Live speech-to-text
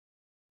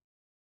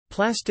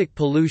Plastic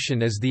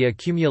pollution is the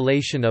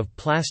accumulation of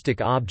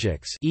plastic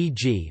objects,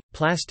 e.g.,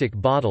 plastic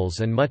bottles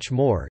and much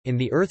more, in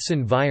the Earth's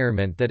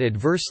environment that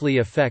adversely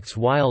affects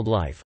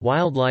wildlife,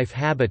 wildlife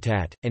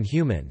habitat, and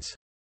humans.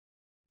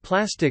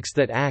 Plastics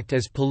that act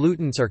as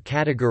pollutants are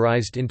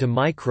categorized into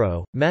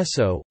micro,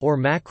 meso, or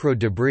macro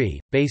debris,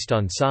 based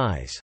on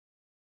size.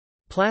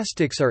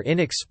 Plastics are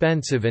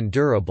inexpensive and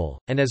durable,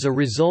 and as a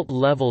result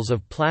levels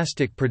of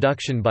plastic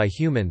production by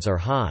humans are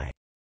high.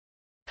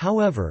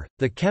 However,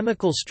 the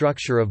chemical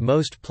structure of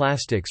most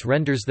plastics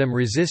renders them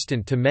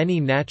resistant to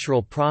many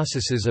natural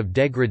processes of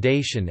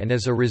degradation, and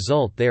as a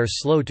result they are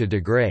slow to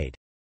degrade.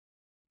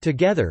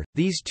 Together,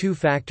 these two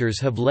factors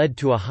have led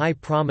to a high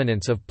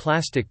prominence of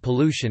plastic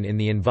pollution in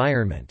the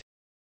environment.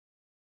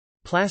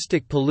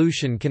 Plastic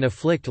pollution can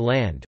afflict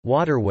land,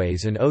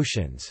 waterways and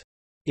oceans.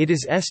 It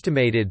is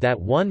estimated that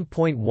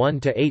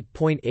 1.1 to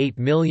 8.8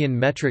 million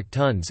metric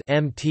tons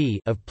 (mt)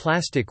 of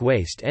plastic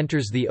waste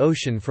enters the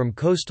ocean from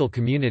coastal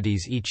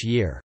communities each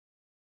year.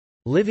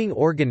 Living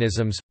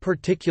organisms,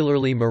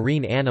 particularly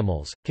marine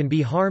animals, can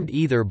be harmed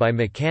either by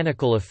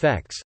mechanical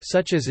effects,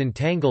 such as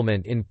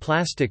entanglement in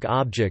plastic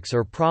objects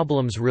or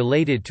problems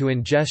related to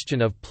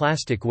ingestion of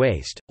plastic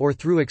waste, or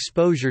through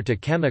exposure to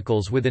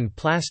chemicals within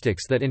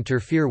plastics that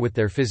interfere with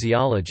their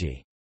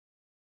physiology.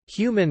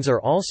 Humans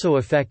are also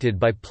affected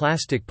by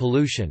plastic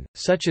pollution,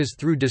 such as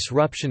through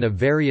disruption of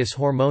various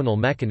hormonal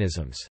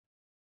mechanisms.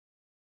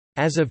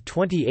 As of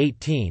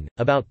 2018,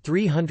 about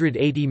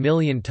 380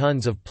 million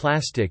tons of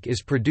plastic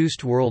is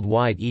produced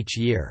worldwide each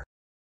year.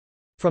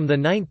 From the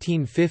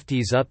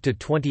 1950s up to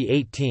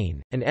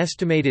 2018, an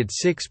estimated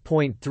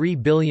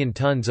 6.3 billion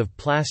tons of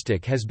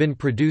plastic has been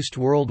produced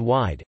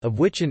worldwide, of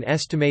which an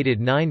estimated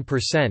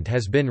 9%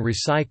 has been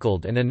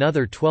recycled and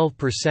another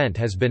 12%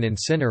 has been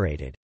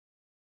incinerated.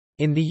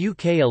 In the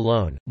UK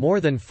alone,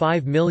 more than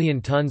 5 million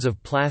tons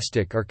of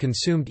plastic are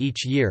consumed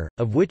each year,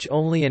 of which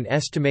only an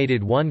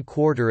estimated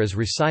 1/4 is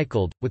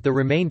recycled, with the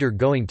remainder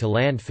going to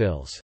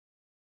landfills.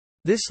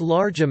 This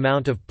large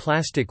amount of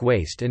plastic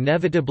waste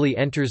inevitably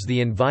enters the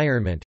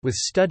environment, with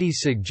studies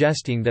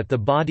suggesting that the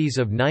bodies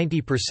of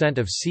 90%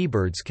 of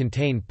seabirds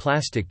contain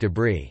plastic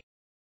debris.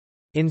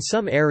 In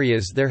some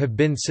areas there have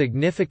been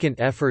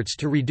significant efforts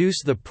to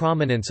reduce the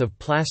prominence of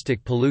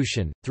plastic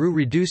pollution, through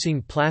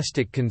reducing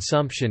plastic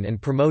consumption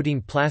and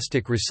promoting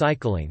plastic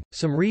recycling.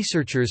 Some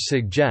researchers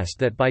suggest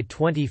that by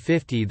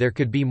 2050 there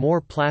could be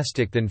more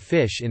plastic than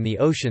fish in the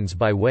oceans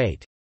by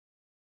weight.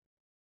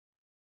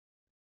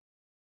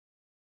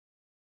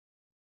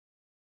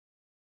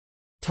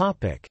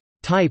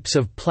 Types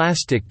of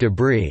plastic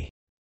debris.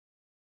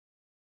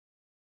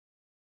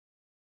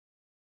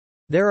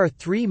 There are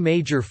three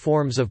major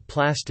forms of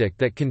plastic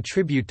that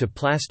contribute to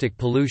plastic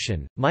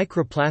pollution: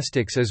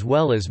 microplastics as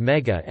well as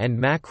mega and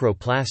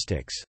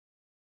macroplastics.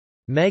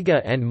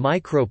 Mega and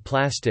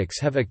microplastics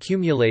have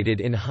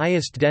accumulated in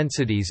highest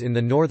densities in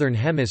the Northern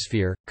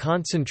Hemisphere,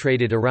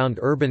 concentrated around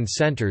urban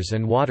centers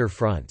and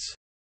waterfronts.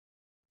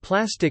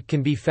 Plastic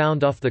can be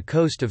found off the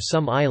coast of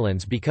some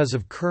islands because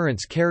of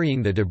currents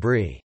carrying the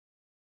debris.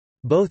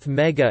 Both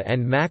mega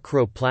and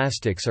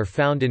macroplastics are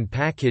found in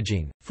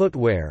packaging,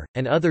 footwear,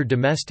 and other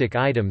domestic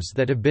items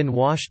that have been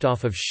washed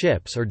off of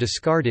ships or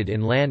discarded in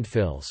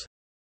landfills.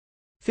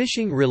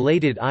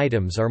 Fishing-related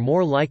items are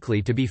more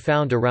likely to be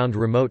found around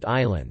remote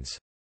islands.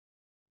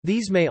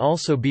 These may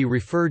also be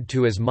referred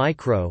to as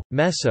micro,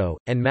 meso,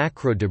 and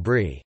macro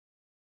debris.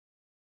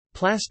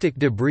 Plastic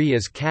debris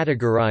is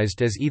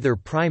categorized as either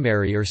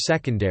primary or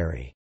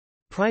secondary.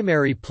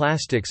 Primary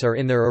plastics are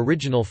in their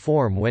original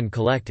form when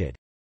collected.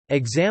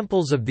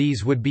 Examples of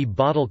these would be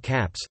bottle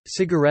caps,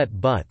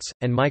 cigarette butts,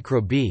 and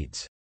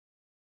microbeads.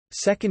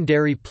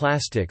 Secondary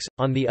plastics,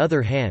 on the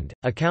other hand,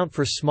 account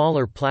for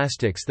smaller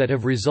plastics that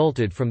have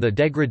resulted from the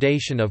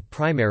degradation of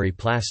primary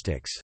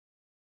plastics.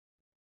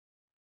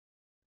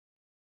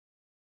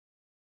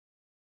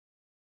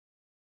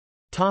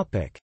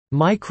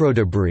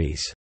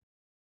 Microdebris.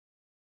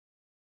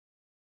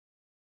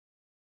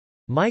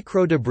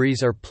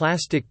 Microdebris are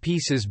plastic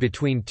pieces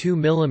between 2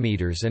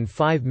 mm and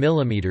 5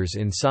 mm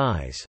in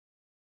size.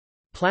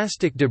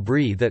 Plastic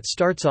debris that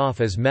starts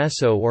off as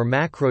meso or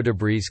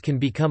macrodebris can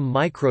become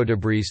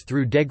microdebris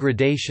through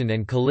degradation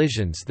and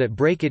collisions that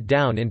break it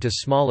down into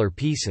smaller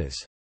pieces.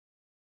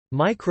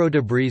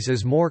 Microdebris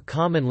is more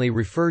commonly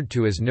referred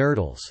to as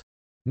nurdles.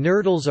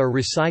 Nurdles are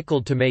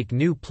recycled to make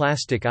new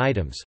plastic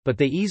items, but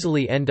they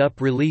easily end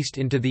up released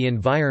into the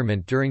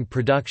environment during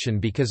production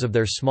because of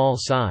their small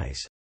size.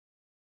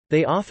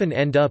 They often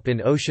end up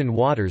in ocean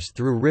waters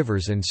through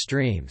rivers and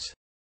streams.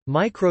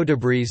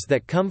 Microdebris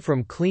that come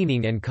from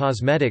cleaning and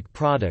cosmetic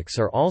products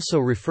are also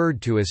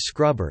referred to as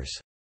scrubbers.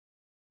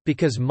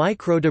 Because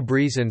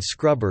microdebris and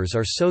scrubbers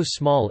are so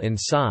small in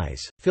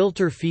size,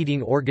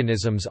 filter-feeding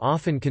organisms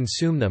often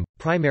consume them.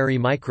 Primary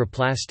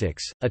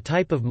microplastics, a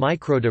type of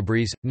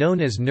microdebris,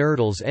 known as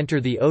nurdles, enter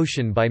the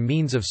ocean by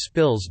means of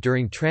spills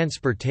during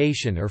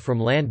transportation or from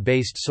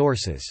land-based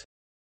sources.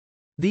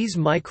 These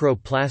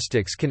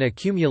microplastics can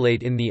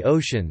accumulate in the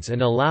oceans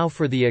and allow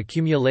for the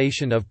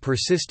accumulation of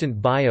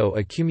persistent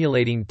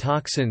bio-accumulating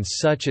toxins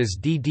such as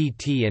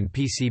DDT and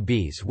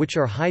PCBs, which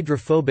are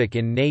hydrophobic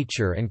in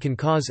nature and can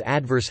cause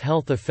adverse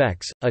health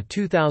effects. A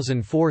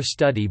 2004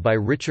 study by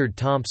Richard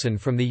Thompson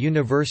from the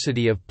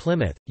University of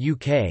Plymouth,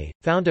 UK,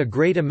 found a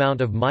great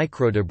amount of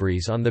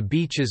microdebris on the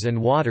beaches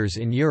and waters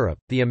in Europe,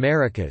 the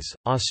Americas,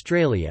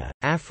 Australia,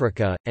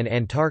 Africa, and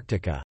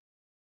Antarctica.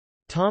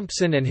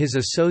 Thompson and his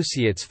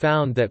associates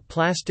found that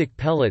plastic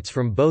pellets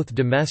from both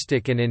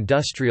domestic and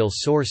industrial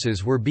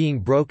sources were being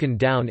broken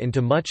down into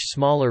much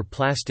smaller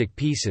plastic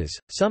pieces,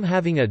 some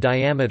having a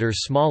diameter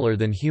smaller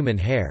than human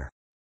hair.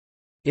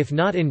 If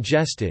not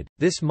ingested,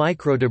 this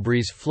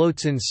microdebris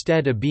floats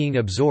instead of being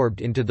absorbed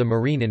into the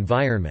marine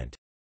environment.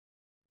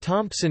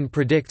 Thompson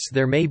predicts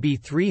there may be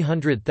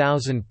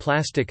 300,000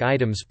 plastic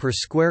items per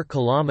square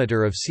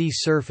kilometre of sea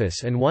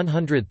surface and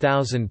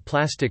 100,000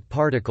 plastic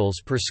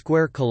particles per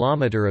square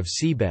kilometre of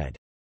seabed.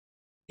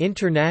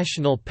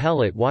 International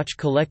Pellet Watch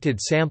collected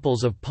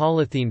samples of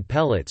polythene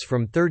pellets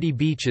from 30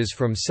 beaches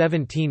from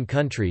 17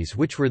 countries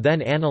which were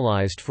then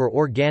analysed for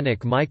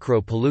organic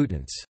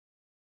micropollutants.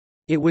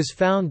 It was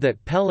found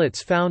that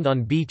pellets found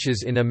on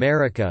beaches in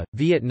America,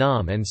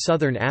 Vietnam and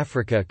southern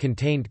Africa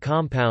contained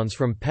compounds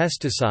from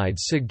pesticides,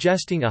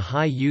 suggesting a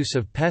high use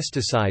of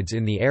pesticides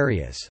in the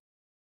areas.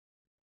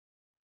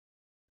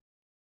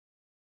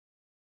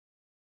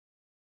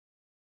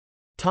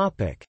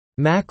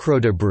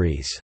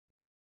 Macrodebris.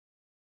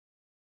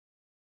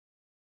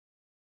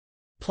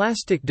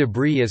 Plastic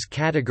debris is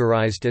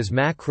categorized as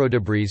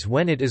macrodebris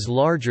when it is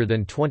larger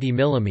than 20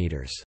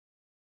 mm.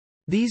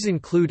 These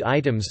include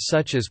items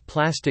such as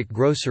plastic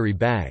grocery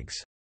bags.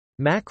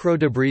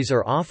 Macrodebris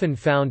are often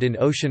found in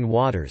ocean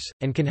waters,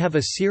 and can have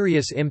a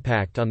serious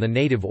impact on the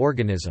native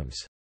organisms.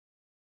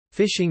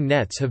 Fishing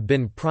nets have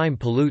been prime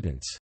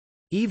pollutants.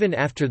 Even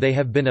after they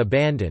have been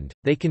abandoned,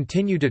 they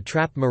continue to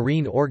trap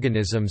marine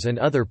organisms and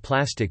other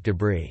plastic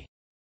debris.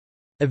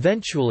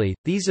 Eventually,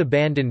 these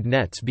abandoned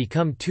nets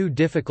become too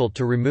difficult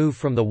to remove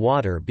from the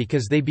water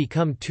because they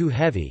become too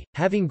heavy,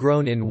 having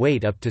grown in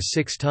weight up to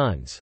 6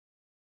 tons.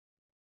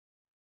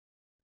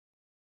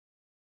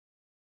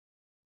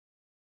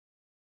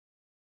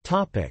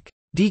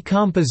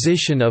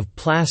 Decomposition of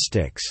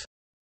plastics.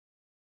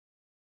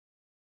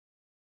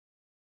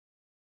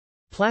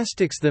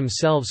 Plastics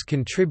themselves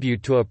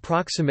contribute to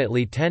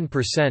approximately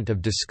 10%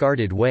 of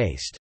discarded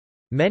waste.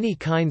 Many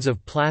kinds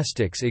of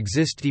plastics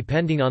exist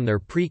depending on their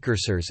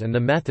precursors and the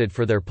method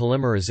for their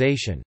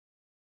polymerization.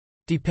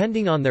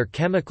 Depending on their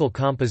chemical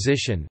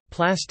composition,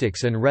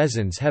 plastics and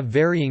resins have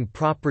varying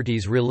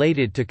properties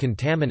related to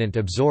contaminant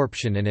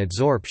absorption and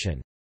adsorption.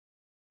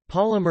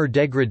 Polymer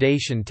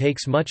degradation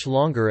takes much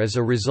longer as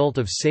a result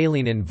of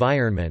saline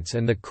environments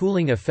and the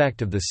cooling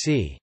effect of the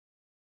sea.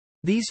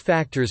 These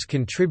factors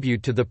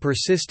contribute to the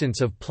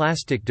persistence of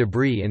plastic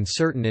debris in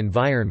certain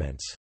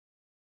environments.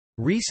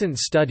 Recent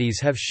studies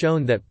have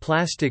shown that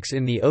plastics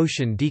in the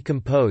ocean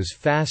decompose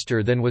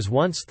faster than was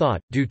once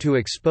thought, due to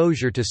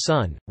exposure to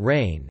sun,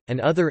 rain,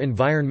 and other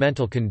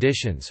environmental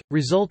conditions,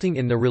 resulting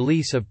in the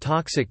release of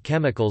toxic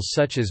chemicals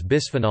such as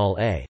bisphenol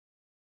A.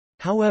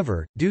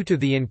 However, due to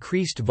the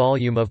increased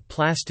volume of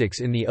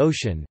plastics in the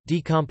ocean,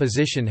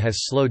 decomposition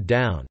has slowed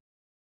down.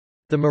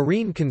 The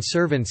Marine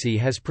Conservancy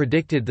has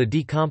predicted the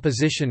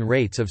decomposition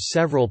rates of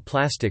several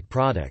plastic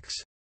products.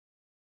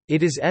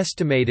 It is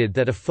estimated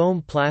that a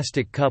foam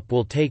plastic cup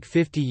will take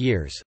 50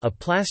 years, a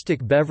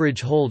plastic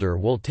beverage holder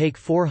will take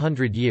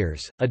 400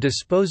 years, a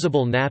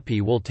disposable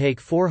nappy will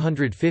take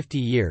 450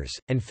 years,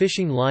 and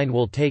fishing line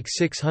will take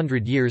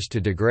 600 years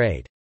to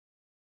degrade.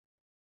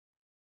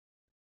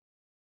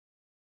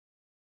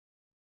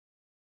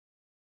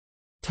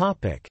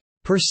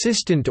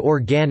 Persistent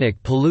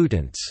organic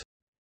pollutants.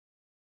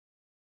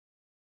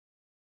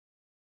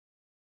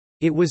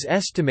 It was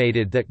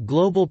estimated that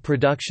global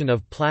production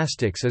of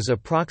plastics is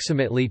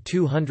approximately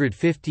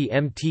 250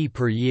 mt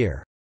per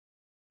year.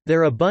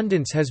 Their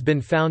abundance has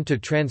been found to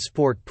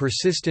transport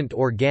persistent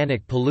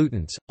organic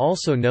pollutants,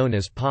 also known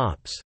as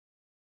POPs.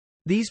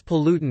 These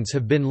pollutants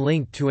have been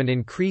linked to an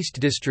increased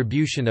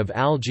distribution of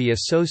algae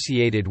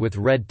associated with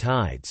red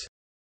tides.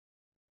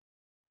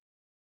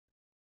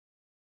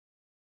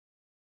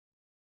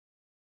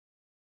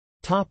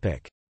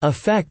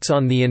 Effects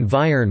on the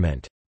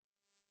environment.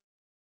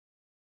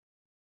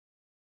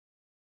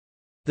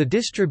 The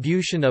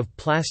distribution of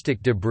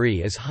plastic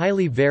debris is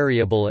highly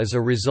variable as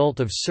a result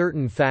of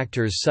certain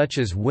factors such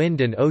as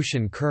wind and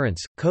ocean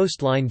currents,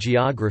 coastline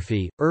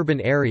geography, urban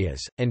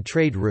areas, and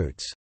trade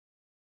routes.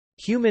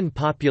 Human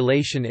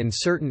population in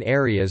certain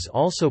areas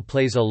also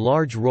plays a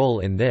large role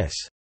in this.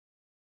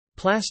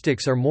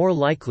 Plastics are more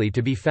likely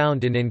to be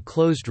found in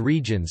enclosed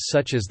regions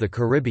such as the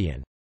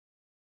Caribbean.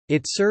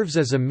 It serves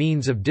as a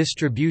means of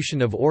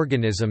distribution of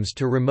organisms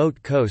to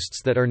remote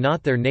coasts that are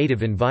not their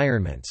native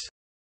environments.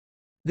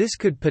 This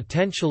could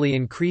potentially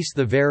increase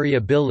the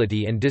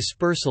variability and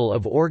dispersal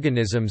of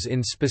organisms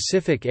in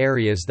specific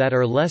areas that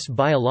are less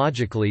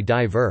biologically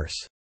diverse.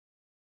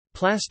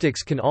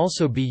 Plastics can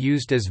also be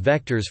used as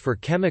vectors for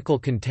chemical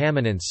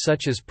contaminants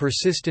such as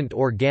persistent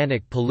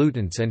organic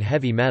pollutants and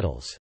heavy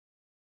metals.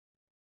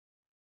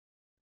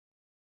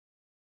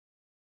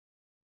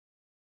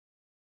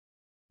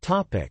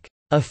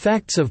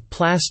 Effects of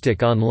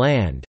plastic on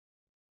land.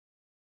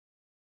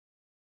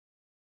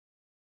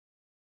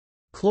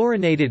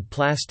 Chlorinated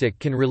plastic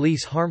can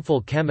release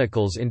harmful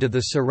chemicals into the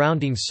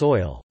surrounding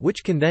soil,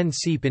 which can then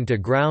seep into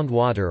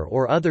groundwater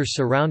or other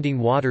surrounding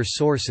water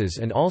sources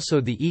and also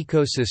the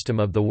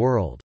ecosystem of the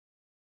world.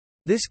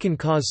 This can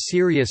cause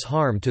serious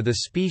harm to the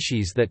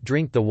species that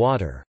drink the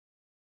water.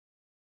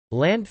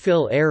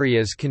 Landfill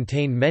areas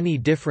contain many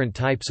different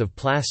types of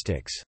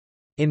plastics.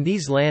 In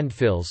these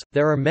landfills,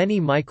 there are many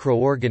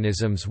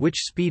microorganisms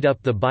which speed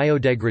up the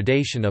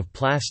biodegradation of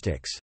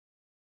plastics.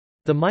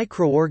 The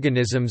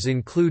microorganisms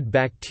include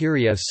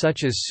bacteria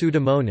such as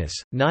Pseudomonas,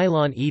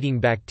 nylon-eating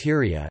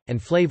bacteria, and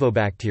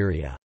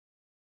flavobacteria.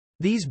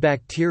 These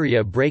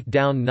bacteria break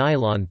down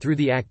nylon through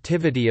the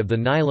activity of the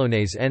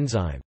nylonase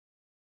enzyme.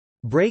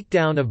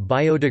 Breakdown of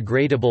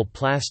biodegradable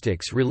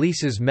plastics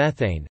releases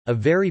methane, a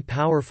very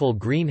powerful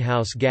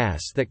greenhouse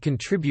gas that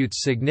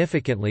contributes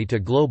significantly to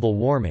global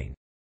warming.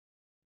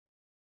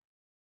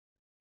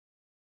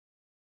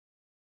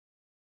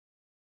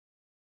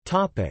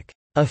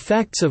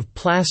 Effects of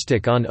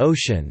plastic on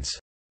oceans.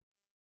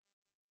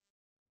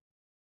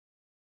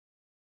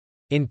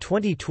 In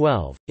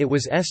 2012, it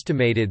was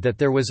estimated that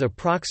there was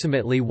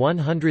approximately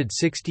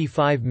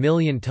 165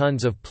 million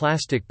tons of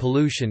plastic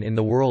pollution in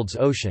the world's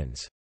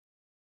oceans.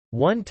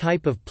 One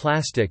type of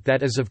plastic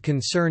that is of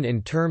concern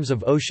in terms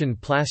of ocean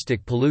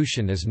plastic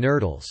pollution is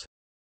nurdles.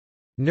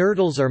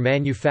 Nurdles are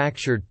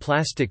manufactured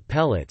plastic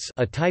pellets,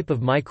 a type of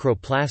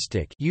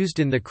microplastic used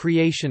in the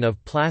creation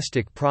of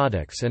plastic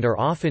products, and are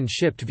often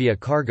shipped via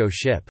cargo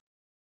ship.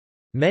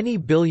 Many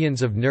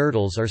billions of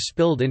nurdles are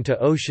spilled into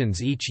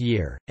oceans each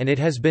year, and it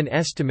has been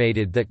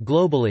estimated that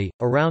globally,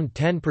 around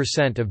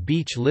 10% of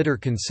beach litter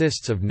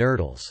consists of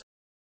nurdles.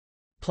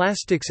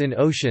 Plastics in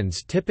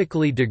oceans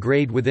typically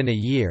degrade within a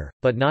year,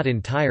 but not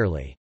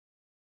entirely.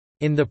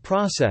 In the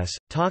process,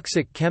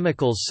 toxic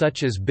chemicals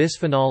such as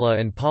bisphenol A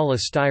and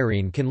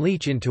polystyrene can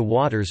leach into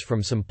waters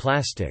from some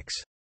plastics.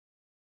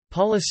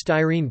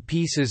 Polystyrene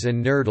pieces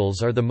and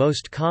nurdles are the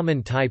most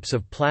common types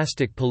of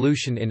plastic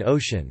pollution in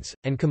oceans,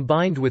 and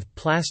combined with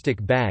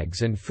plastic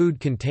bags and food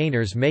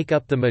containers make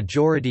up the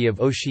majority of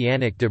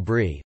oceanic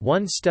debris.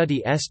 One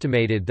study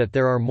estimated that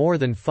there are more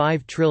than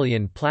 5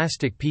 trillion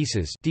plastic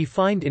pieces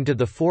defined into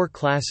the 4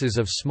 classes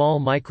of small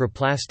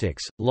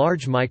microplastics,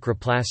 large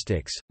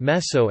microplastics,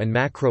 meso and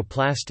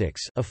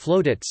macroplastics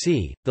afloat at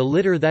sea. The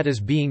litter that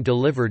is being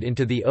delivered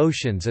into the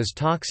oceans is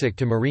toxic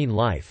to marine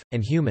life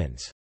and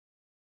humans.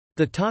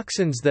 The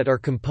toxins that are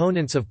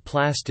components of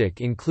plastic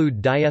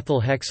include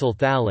diethylhexyl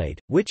phthalate,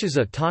 which is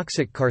a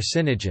toxic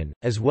carcinogen,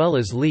 as well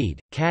as lead,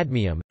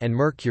 cadmium, and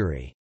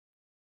mercury.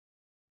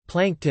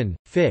 Plankton,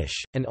 fish,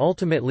 and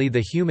ultimately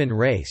the human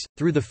race,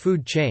 through the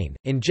food chain,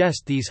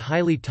 ingest these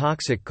highly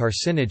toxic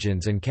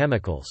carcinogens and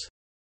chemicals.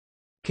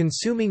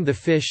 Consuming the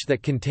fish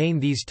that contain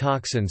these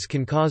toxins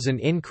can cause an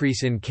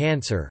increase in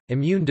cancer,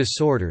 immune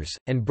disorders,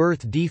 and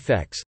birth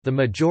defects. The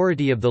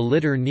majority of the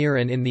litter near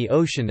and in the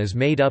ocean is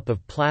made up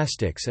of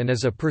plastics and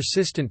is a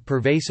persistent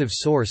pervasive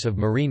source of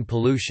marine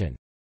pollution.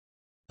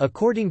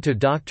 According to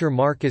Dr.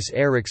 Marcus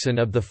Ericsson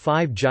of the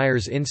 5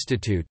 Gyres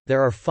Institute,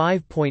 there are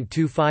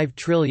 5.25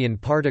 trillion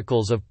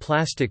particles of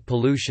plastic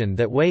pollution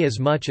that weigh as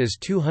much as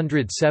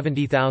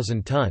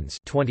 270,000 tons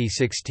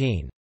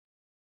 2016.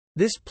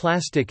 This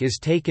plastic is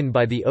taken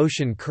by the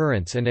ocean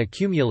currents and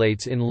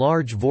accumulates in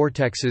large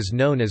vortexes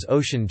known as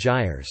ocean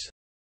gyres.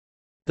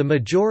 The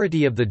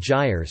majority of the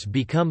gyres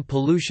become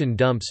pollution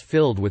dumps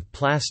filled with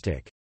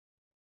plastic.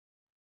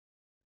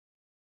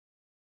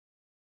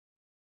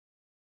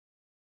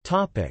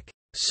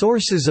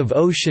 Sources of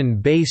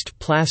ocean-based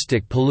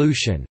plastic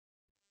pollution.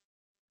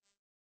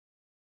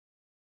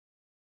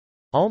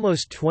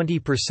 Almost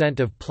 20%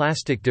 of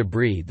plastic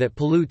debris that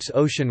pollutes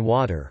ocean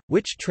water,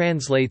 which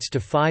translates to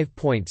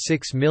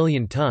 5.6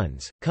 million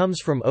tons,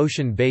 comes from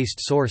ocean-based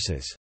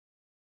sources.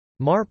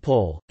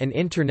 MARPOL, an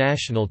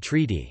international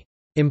treaty,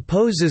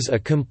 imposes a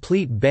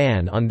complete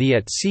ban on the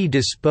at-sea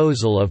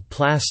disposal of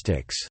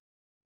plastics.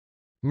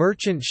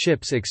 Merchant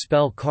ships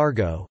expel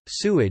cargo,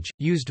 sewage,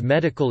 used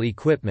medical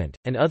equipment,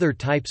 and other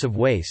types of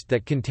waste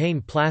that contain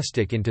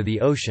plastic into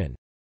the ocean.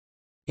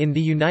 In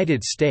the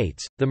United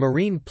States, the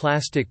Marine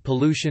Plastic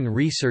Pollution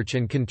Research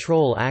and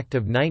Control Act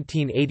of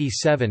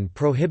 1987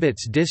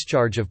 prohibits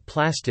discharge of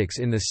plastics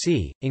in the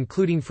sea,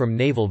 including from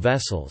naval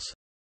vessels.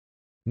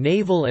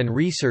 Naval and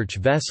research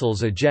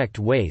vessels eject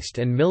waste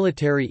and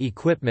military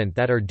equipment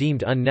that are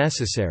deemed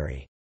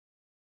unnecessary.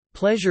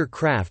 Pleasure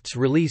crafts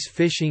release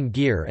fishing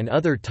gear and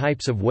other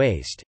types of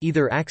waste,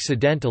 either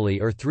accidentally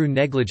or through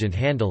negligent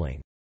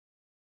handling.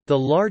 The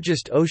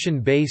largest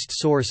ocean-based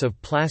source of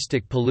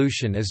plastic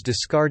pollution is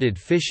discarded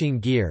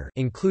fishing gear,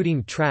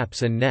 including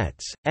traps and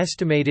nets,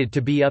 estimated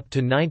to be up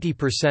to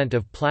 90%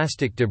 of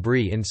plastic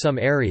debris in some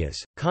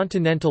areas.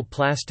 Continental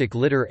plastic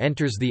litter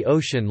enters the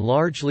ocean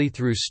largely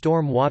through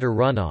storm water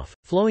runoff,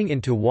 flowing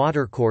into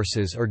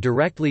watercourses or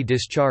directly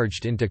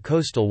discharged into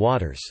coastal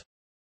waters.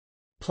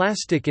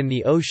 Plastic in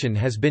the ocean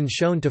has been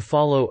shown to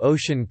follow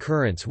ocean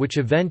currents which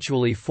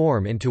eventually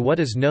form into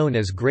what is known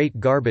as Great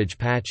Garbage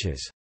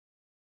Patches.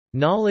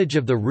 Knowledge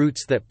of the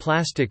routes that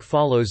plastic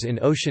follows in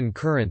ocean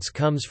currents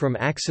comes from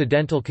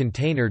accidental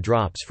container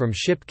drops from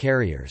ship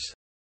carriers.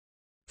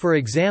 For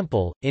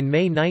example, in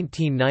May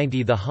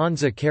 1990 the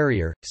Hansa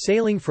carrier,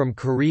 sailing from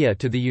Korea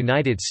to the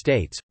United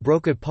States,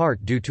 broke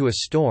apart due to a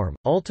storm,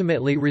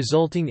 ultimately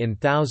resulting in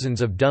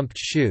thousands of dumped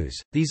shoes.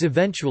 These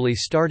eventually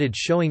started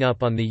showing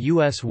up on the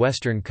U.S.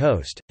 western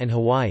coast, and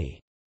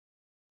Hawaii.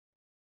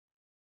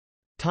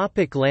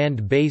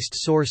 Land-based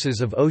sources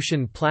of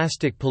ocean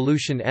plastic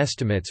pollution.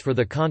 Estimates for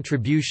the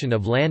contribution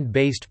of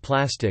land-based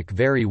plastic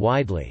vary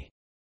widely.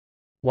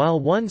 While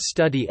one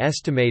study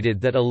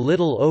estimated that a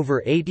little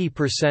over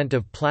 80%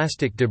 of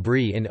plastic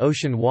debris in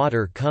ocean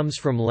water comes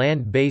from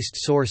land-based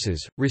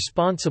sources,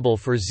 responsible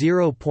for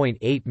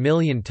 0.8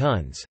 million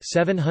tons,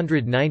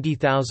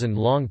 790,000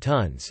 long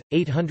tons,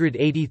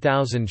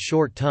 880,000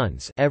 short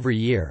tons every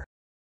year.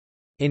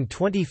 In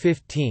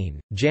 2015,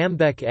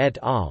 Jambeck et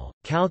al.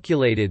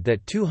 Calculated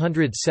that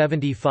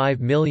 275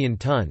 million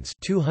tons,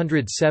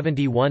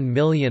 271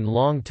 million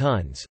long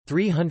tons,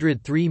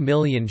 303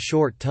 million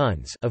short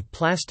tons of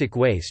plastic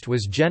waste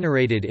was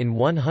generated in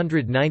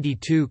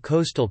 192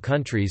 coastal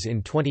countries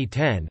in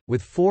 2010,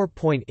 with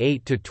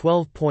 4.8 to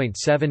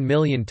 12.7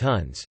 million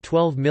tons,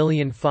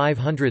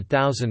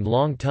 12,500,000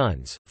 long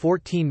tons,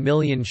 14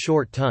 million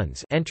short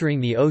tons entering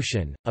the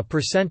ocean, a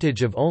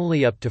percentage of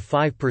only up to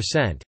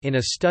 5%. In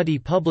a study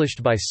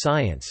published by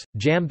Science,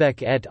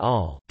 Jambeck et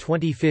al.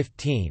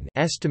 2015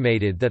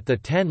 estimated that the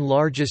 10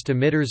 largest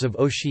emitters of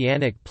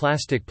oceanic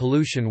plastic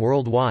pollution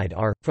worldwide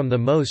are, from the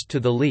most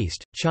to the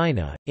least,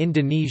 China,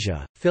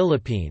 Indonesia,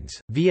 Philippines,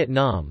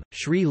 Vietnam,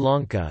 Sri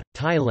Lanka,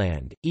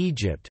 Thailand,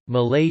 Egypt,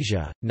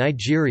 Malaysia,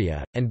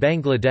 Nigeria, and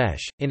Bangladesh.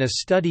 In a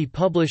study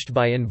published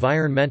by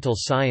Environmental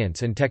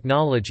Science and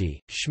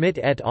Technology, Schmidt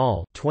et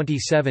al.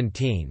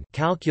 2017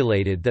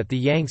 calculated that the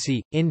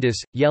Yangtze, Indus,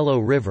 Yellow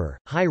River,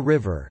 Hai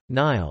River,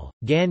 Nile,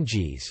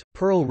 Ganges,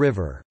 Pearl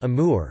River,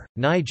 Amur,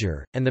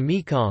 Niger, and the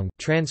Mekong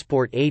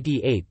transport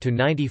 88 to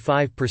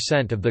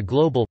 95% of the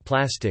global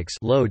plastics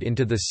load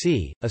into the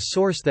sea. A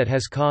source that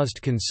has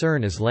caused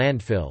concern is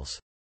landfills.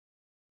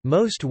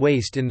 Most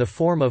waste in the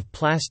form of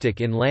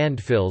plastic in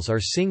landfills are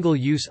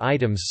single-use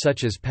items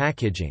such as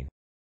packaging.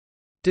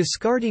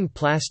 Discarding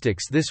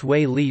plastics this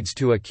way leads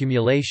to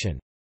accumulation.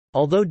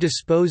 Although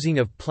disposing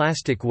of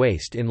plastic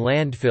waste in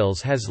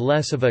landfills has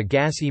less of a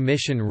gas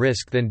emission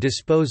risk than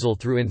disposal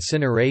through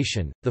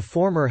incineration, the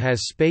former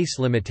has space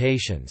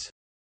limitations.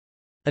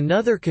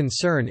 Another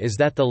concern is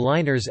that the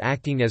liners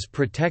acting as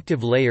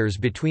protective layers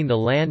between the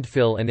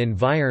landfill and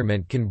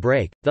environment can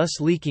break,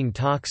 thus leaking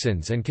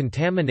toxins and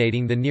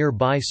contaminating the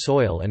nearby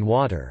soil and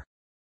water.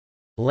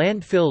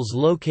 Landfills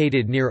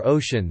located near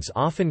oceans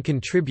often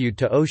contribute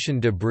to ocean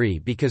debris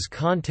because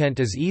content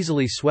is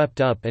easily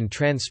swept up and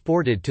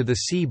transported to the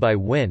sea by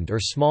wind or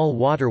small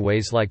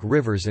waterways like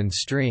rivers and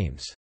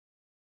streams.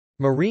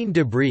 Marine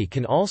debris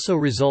can also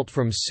result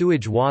from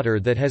sewage water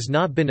that has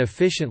not been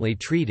efficiently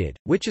treated,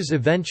 which is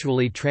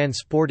eventually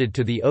transported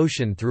to the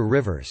ocean through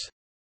rivers.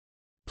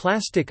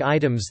 Plastic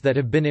items that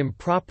have been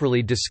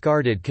improperly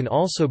discarded can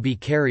also be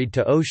carried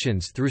to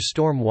oceans through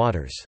storm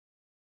waters.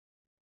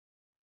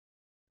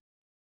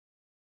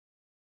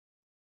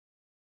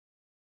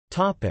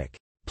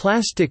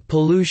 Plastic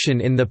pollution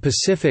in the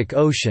Pacific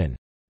Ocean.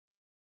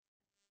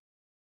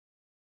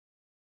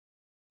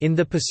 In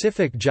the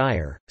Pacific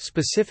Gyre,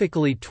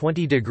 specifically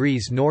 20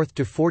 degrees north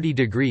to 40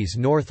 degrees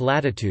north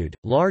latitude,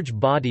 large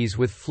bodies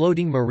with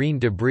floating marine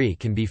debris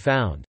can be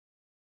found.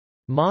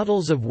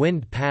 Models of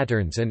wind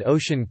patterns and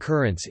ocean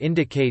currents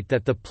indicate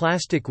that the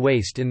plastic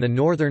waste in the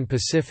northern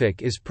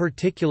Pacific is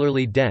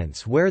particularly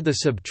dense where the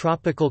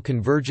Subtropical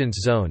Convergence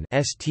Zone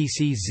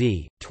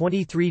 (STCZ),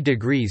 23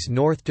 degrees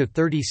north to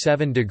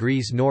 37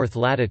 degrees north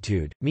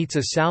latitude, meets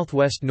a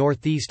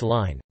southwest-northeast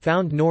line,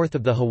 found north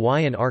of the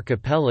Hawaiian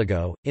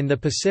archipelago. In the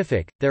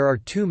Pacific, there are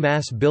two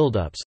mass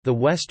buildups, the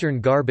Western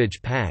Garbage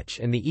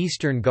Patch and the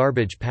Eastern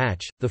Garbage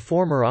Patch, the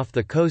former off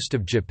the coast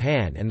of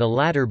Japan and the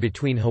latter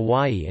between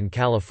Hawaii and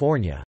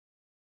California.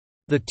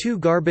 The two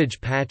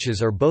garbage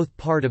patches are both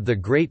part of the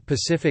Great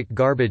Pacific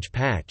Garbage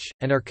Patch,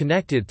 and are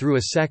connected through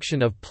a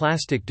section of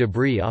plastic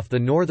debris off the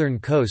northern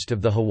coast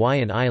of the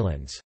Hawaiian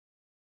Islands.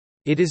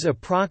 It is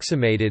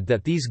approximated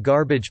that these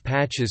garbage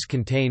patches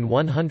contain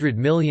 100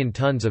 million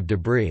tons of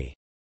debris.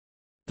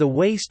 The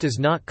waste is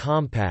not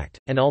compact,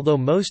 and although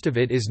most of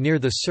it is near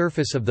the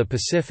surface of the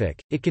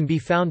Pacific, it can be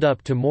found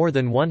up to more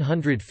than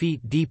 100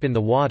 feet deep in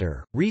the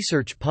water.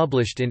 Research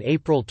published in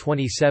April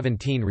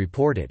 2017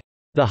 reported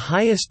the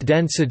highest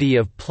density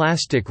of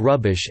plastic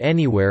rubbish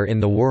anywhere in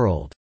the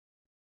world.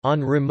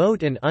 on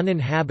remote and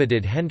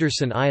uninhabited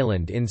Henderson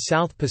Island in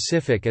South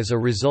Pacific as a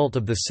result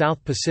of the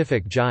South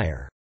Pacific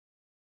Gyre.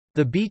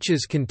 The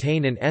beaches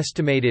contain an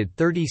estimated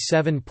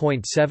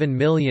 37.7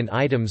 million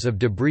items of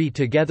debris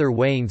together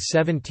weighing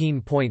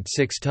 17.6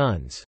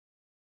 tons.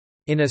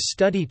 In a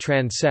study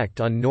transect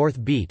on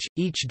North Beach,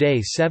 each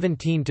day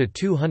 17 to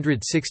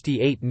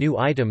 268 new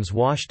items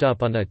washed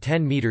up on a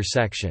 10-meter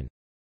section.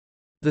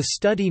 The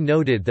study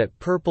noted that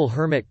purple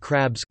hermit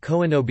crabs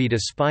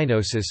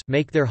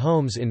make their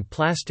homes in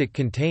plastic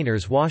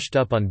containers washed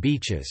up on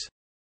beaches.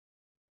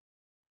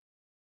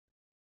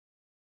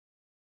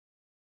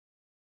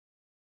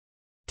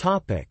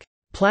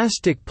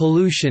 Plastic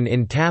pollution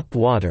in tap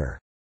water.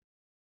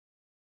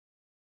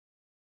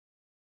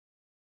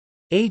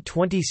 A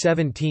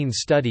 2017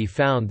 study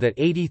found that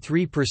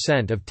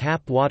 83% of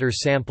tap water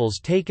samples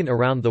taken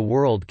around the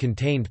world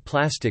contained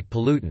plastic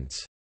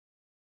pollutants.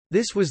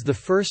 This was the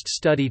first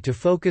study to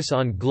focus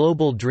on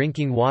global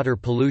drinking water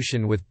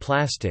pollution with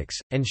plastics,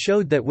 and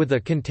showed that with a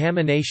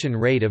contamination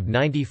rate of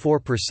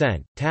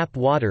 94%, tap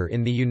water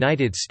in the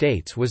United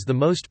States was the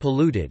most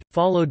polluted,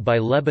 followed by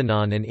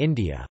Lebanon and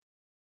India.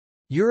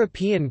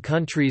 European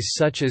countries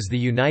such as the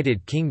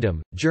United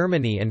Kingdom,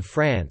 Germany and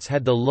France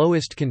had the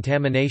lowest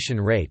contamination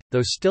rate,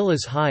 though still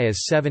as high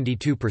as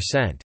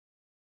 72%.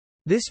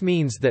 This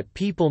means that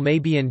people may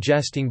be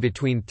ingesting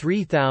between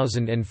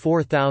 3,000 and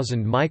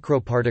 4,000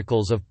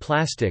 microparticles of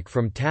plastic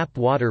from tap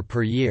water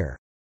per year.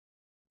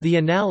 The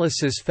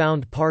analysis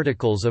found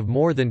particles of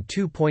more than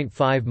 2.5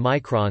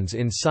 microns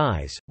in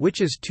size,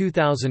 which is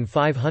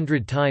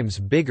 2,500 times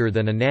bigger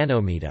than a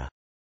nanometer.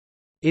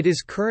 It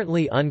is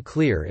currently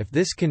unclear if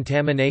this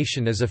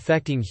contamination is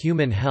affecting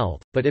human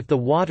health, but if the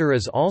water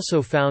is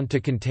also found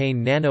to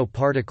contain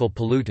nanoparticle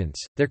pollutants,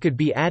 there could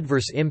be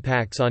adverse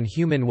impacts on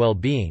human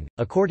well-being,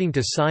 according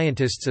to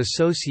scientists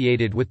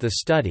associated with the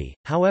study.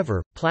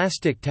 However,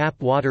 plastic tap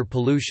water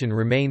pollution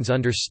remains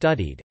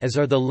understudied, as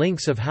are the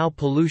links of how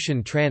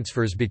pollution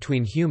transfers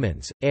between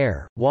humans,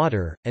 air,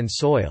 water, and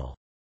soil.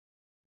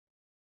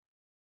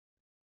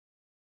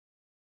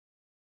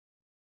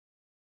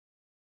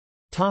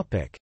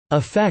 Topic: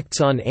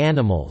 Effects on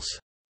animals.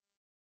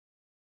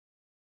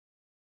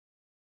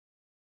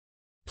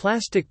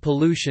 Plastic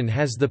pollution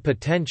has the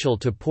potential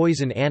to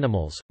poison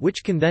animals,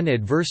 which can then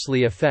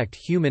adversely affect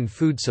human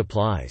food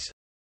supplies.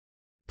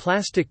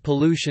 Plastic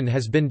pollution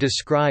has been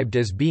described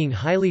as being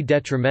highly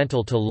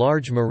detrimental to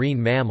large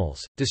marine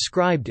mammals,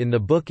 described in the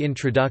book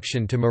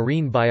Introduction to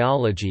Marine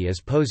Biology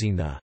as posing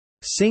the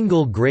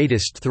single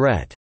greatest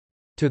threat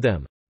to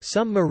them.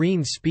 Some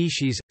marine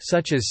species,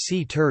 such as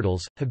sea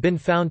turtles, have been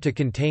found to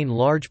contain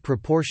large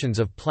proportions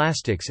of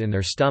plastics in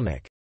their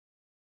stomach.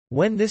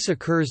 When this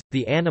occurs,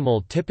 the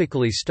animal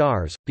typically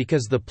starves,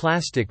 because the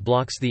plastic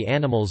blocks the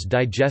animal's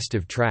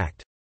digestive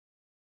tract.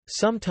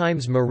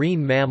 Sometimes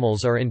marine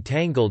mammals are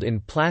entangled in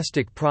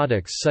plastic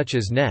products such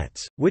as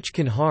nets, which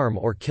can harm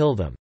or kill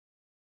them.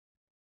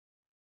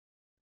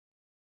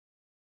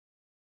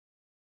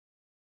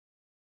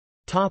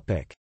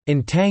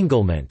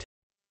 Entanglement.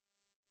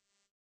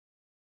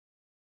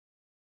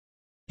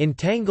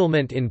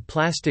 Entanglement in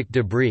plastic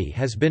debris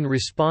has been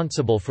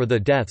responsible for the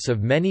deaths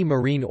of many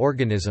marine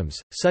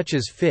organisms, such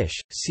as fish,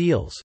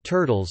 seals,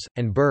 turtles,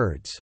 and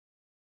birds.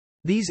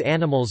 These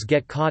animals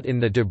get caught in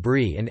the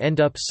debris and end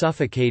up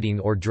suffocating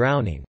or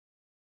drowning.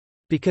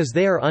 Because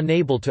they are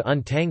unable to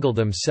untangle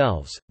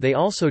themselves, they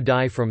also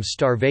die from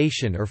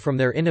starvation or from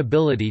their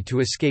inability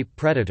to escape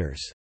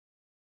predators.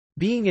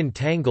 Being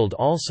entangled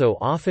also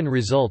often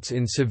results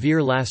in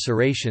severe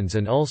lacerations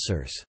and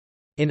ulcers.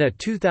 In a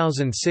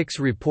 2006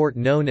 report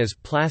known as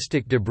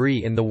Plastic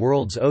Debris in the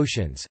World's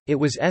Oceans, it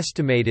was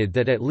estimated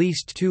that at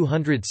least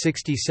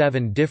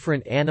 267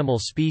 different animal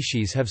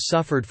species have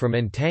suffered from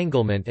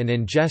entanglement and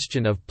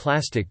ingestion of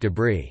plastic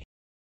debris.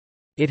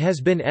 It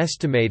has been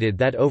estimated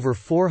that over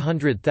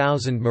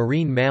 400,000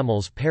 marine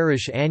mammals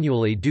perish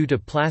annually due to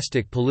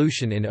plastic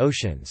pollution in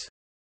oceans.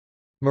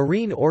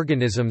 Marine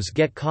organisms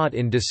get caught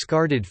in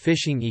discarded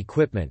fishing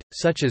equipment,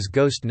 such as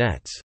ghost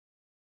nets.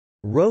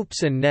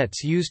 Ropes and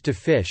nets used to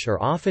fish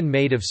are often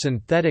made of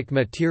synthetic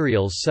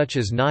materials such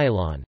as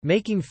nylon,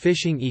 making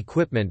fishing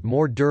equipment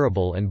more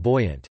durable and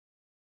buoyant.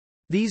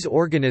 These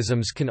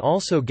organisms can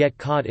also get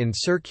caught in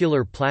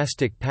circular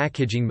plastic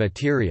packaging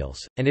materials,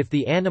 and if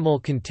the animal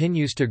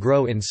continues to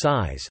grow in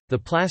size, the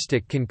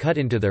plastic can cut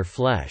into their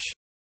flesh.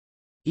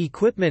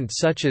 Equipment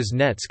such as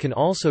nets can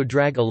also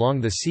drag along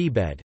the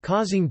seabed,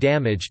 causing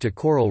damage to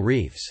coral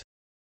reefs.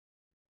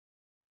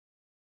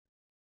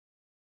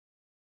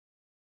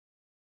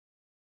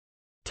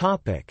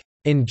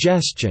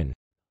 Ingestion.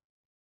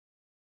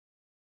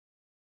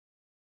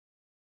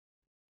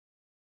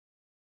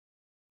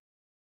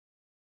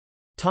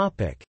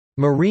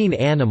 Marine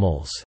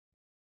animals.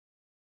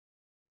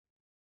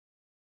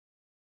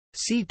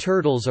 Sea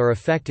turtles are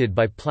affected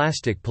by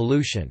plastic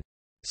pollution.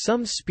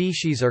 Some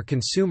species are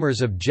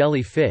consumers of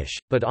jellyfish,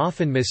 but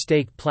often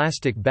mistake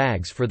plastic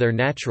bags for their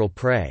natural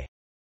prey.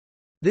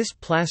 This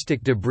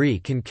plastic debris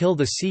can kill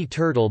the sea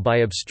turtle by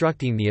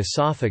obstructing the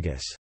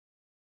esophagus.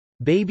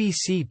 Baby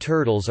sea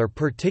turtles are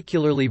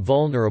particularly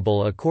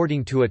vulnerable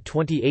according to a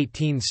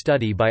 2018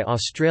 study by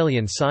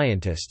Australian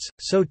scientists,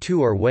 so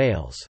too are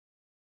whales.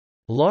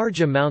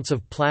 Large amounts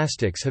of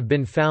plastics have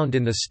been found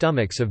in the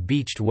stomachs of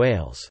beached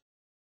whales.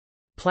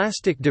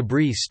 Plastic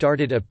debris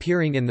started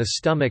appearing in the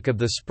stomach of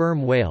the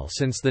sperm whale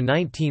since the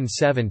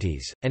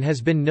 1970s, and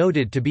has been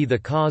noted to be the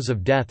cause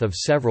of death of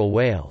several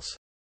whales.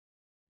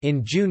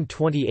 In June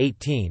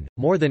 2018,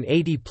 more than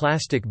 80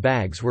 plastic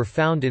bags were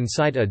found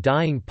inside a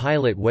dying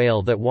pilot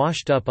whale that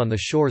washed up on the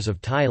shores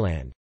of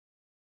Thailand.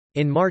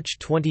 In March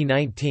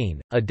 2019,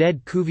 a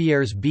dead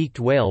Cuvier's beaked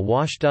whale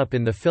washed up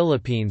in the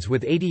Philippines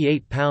with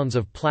 88 pounds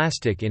of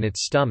plastic in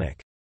its stomach.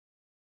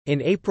 In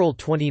April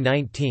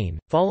 2019,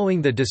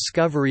 following the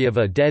discovery of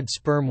a dead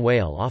sperm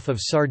whale off of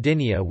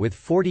Sardinia with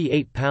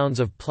 48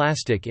 pounds of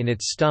plastic in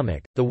its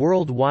stomach, the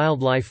World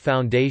Wildlife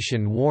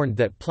Foundation warned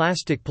that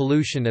plastic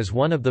pollution is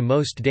one of the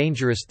most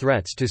dangerous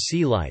threats to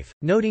sea life,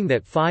 noting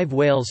that 5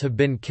 whales have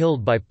been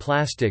killed by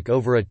plastic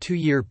over a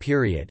 2-year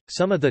period.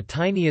 Some of the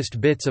tiniest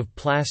bits of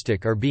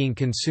plastic are being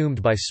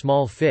consumed by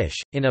small fish,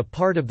 in a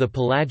part of the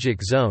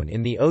pelagic zone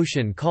in the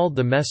ocean called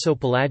the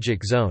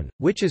mesopelagic zone,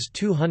 which is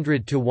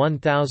 200 to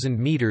 1,000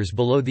 meters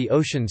below the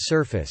ocean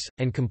surface,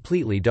 and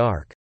completely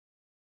dark.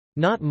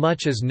 Not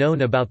much is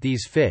known about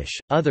these fish,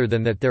 other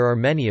than that there are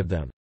many of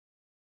them.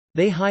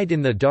 They hide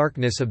in the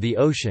darkness of the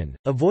ocean,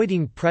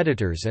 avoiding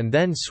predators and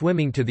then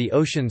swimming to the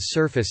ocean's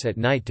surface at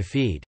night to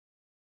feed.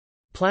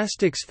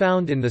 Plastics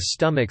found in the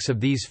stomachs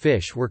of these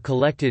fish were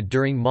collected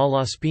during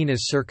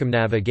Malaspina's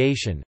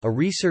circumnavigation, a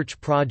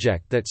research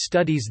project that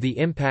studies the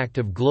impact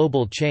of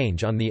global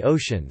change on the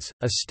oceans.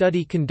 A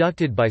study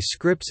conducted by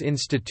Scripps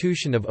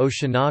Institution of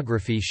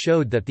Oceanography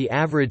showed that the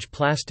average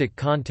plastic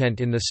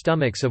content in the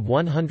stomachs of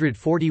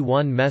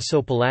 141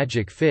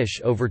 mesopelagic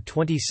fish over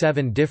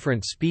 27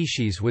 different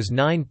species was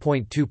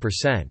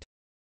 9.2%.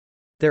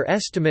 Their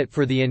estimate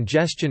for the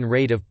ingestion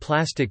rate of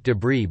plastic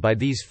debris by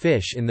these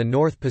fish in the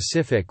North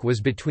Pacific was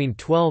between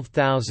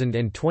 12,000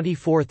 and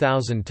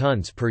 24,000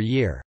 tons per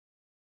year.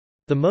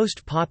 The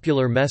most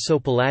popular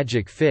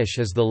mesopelagic fish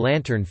is the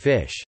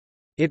lanternfish.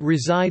 It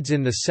resides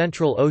in the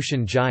Central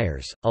Ocean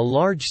gyres, a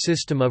large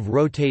system of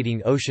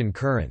rotating ocean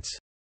currents.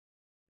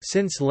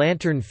 Since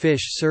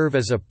lanternfish serve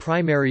as a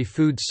primary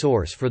food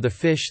source for the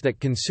fish that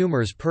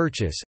consumers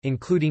purchase,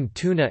 including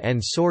tuna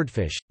and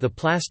swordfish, the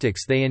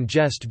plastics they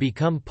ingest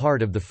become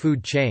part of the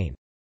food chain.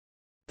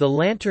 The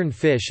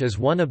lanternfish is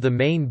one of the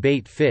main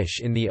bait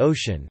fish in the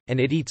ocean, and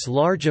it eats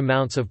large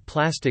amounts of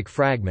plastic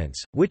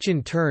fragments, which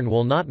in turn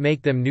will not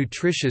make them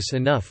nutritious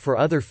enough for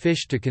other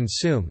fish to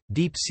consume.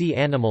 Deep sea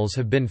animals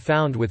have been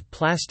found with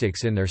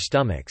plastics in their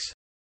stomachs.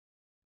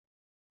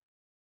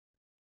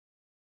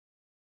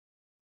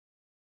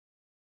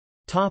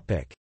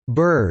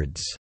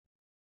 Birds.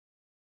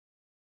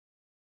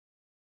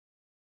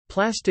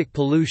 Plastic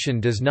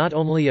pollution does not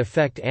only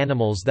affect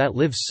animals that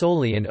live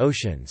solely in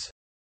oceans.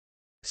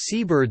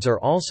 Seabirds are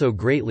also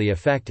greatly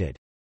affected.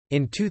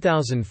 In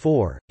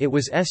 2004, it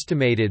was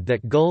estimated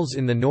that gulls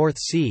in the North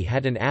Sea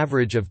had an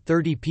average of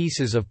 30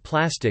 pieces of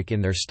plastic in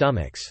their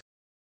stomachs.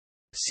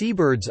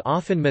 Seabirds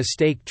often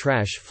mistake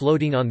trash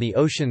floating on the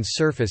ocean's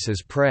surface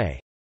as prey.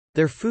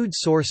 Their food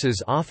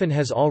sources often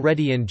has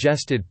already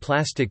ingested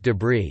plastic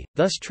debris,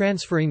 thus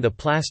transferring the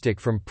plastic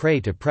from prey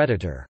to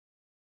predator.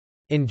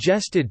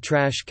 Ingested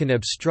trash can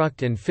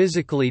obstruct and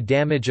physically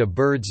damage a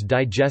bird's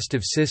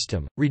digestive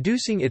system,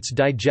 reducing its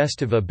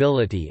digestive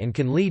ability and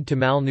can lead to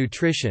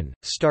malnutrition,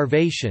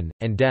 starvation,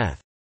 and death.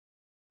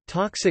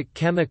 Toxic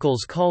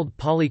chemicals called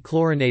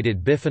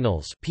polychlorinated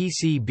biphenyls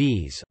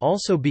 (PCBs)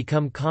 also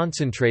become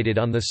concentrated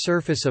on the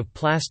surface of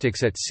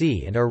plastics at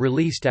sea and are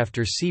released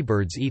after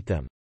seabirds eat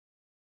them.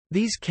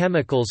 These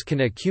chemicals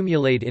can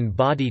accumulate in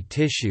body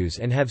tissues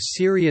and have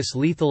serious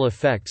lethal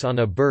effects on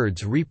a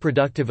bird's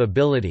reproductive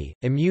ability,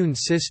 immune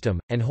system,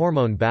 and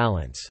hormone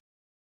balance.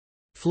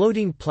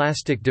 Floating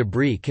plastic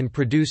debris can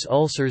produce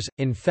ulcers,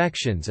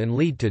 infections, and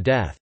lead to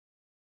death.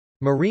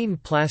 Marine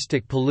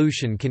plastic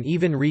pollution can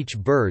even reach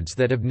birds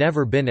that have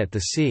never been at the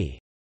sea.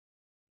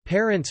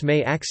 Parents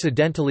may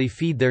accidentally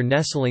feed their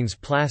nestlings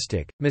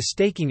plastic,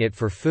 mistaking it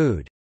for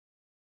food.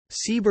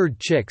 Seabird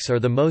chicks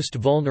are the most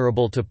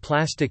vulnerable to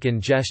plastic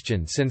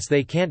ingestion since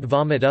they can't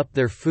vomit up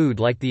their food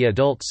like the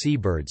adult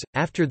seabirds.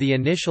 After the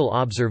initial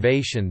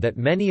observation that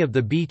many of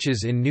the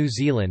beaches in New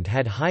Zealand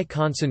had high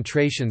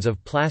concentrations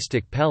of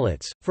plastic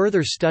pellets,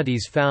 further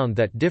studies found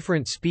that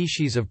different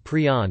species of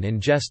prion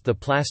ingest the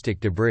plastic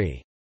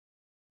debris.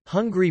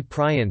 Hungry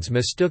prions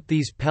mistook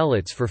these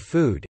pellets for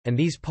food, and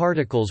these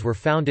particles were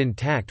found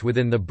intact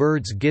within the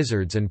bird's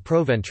gizzards and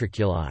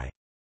proventriculi.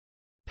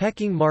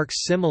 Pecking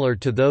marks similar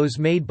to those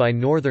made by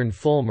northern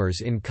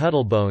fulmars in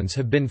cuttlebones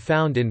have been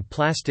found in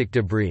plastic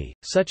debris,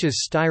 such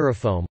as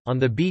styrofoam, on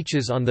the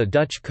beaches on the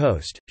Dutch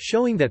coast,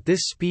 showing that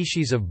this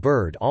species of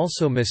bird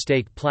also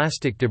mistake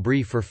plastic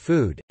debris for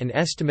food. An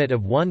estimate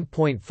of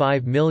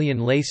 1.5 million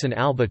Laysan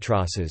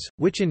albatrosses,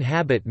 which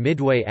inhabit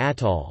Midway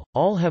Atoll,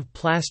 all have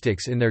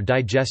plastics in their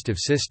digestive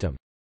system.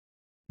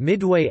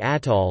 Midway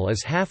Atoll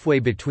is halfway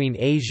between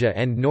Asia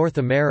and North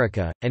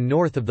America, and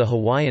north of the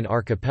Hawaiian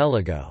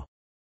archipelago.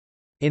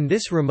 In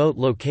this remote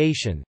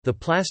location, the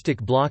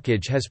plastic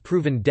blockage has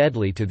proven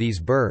deadly to these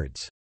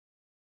birds.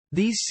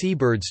 These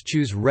seabirds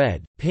choose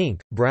red,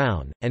 pink,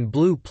 brown, and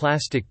blue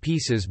plastic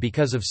pieces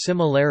because of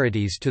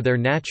similarities to their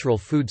natural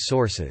food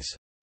sources.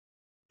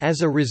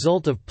 As a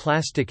result of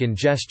plastic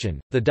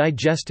ingestion, the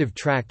digestive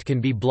tract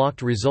can be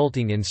blocked,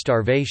 resulting in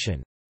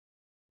starvation.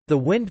 The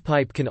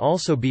windpipe can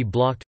also be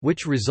blocked,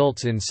 which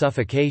results in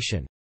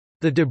suffocation.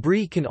 The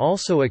debris can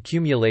also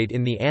accumulate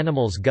in the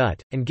animal's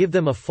gut, and give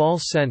them a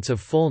false sense of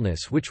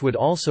fullness, which would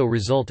also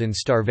result in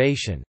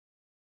starvation.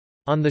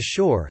 On the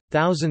shore,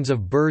 thousands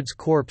of birds'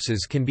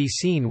 corpses can be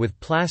seen with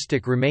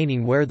plastic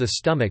remaining where the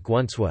stomach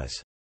once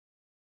was.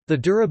 The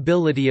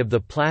durability of the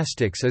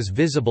plastics is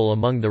visible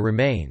among the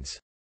remains.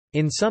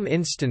 In some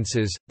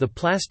instances, the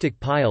plastic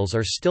piles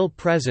are still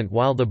present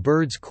while the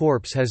bird's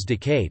corpse has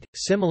decayed.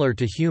 Similar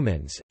to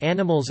humans,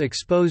 animals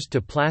exposed to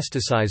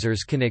plasticizers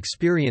can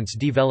experience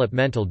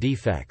developmental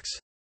defects.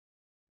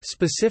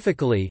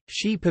 Specifically,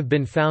 sheep have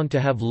been found to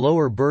have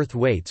lower birth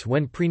weights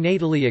when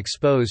prenatally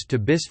exposed to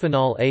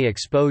bisphenol A.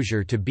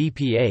 Exposure to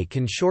BPA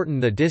can shorten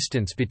the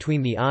distance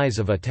between the eyes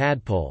of a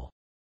tadpole.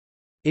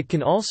 It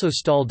can also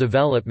stall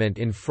development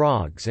in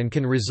frogs and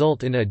can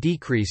result in a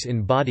decrease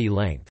in body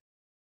length.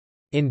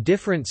 In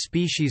different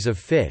species of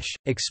fish,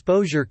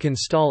 exposure can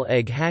stall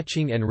egg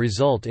hatching and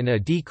result in a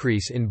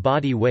decrease in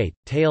body weight,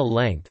 tail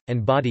length,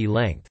 and body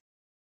length.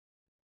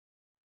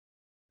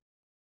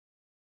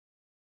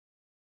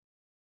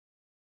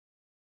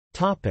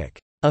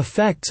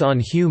 Effects on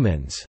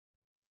humans.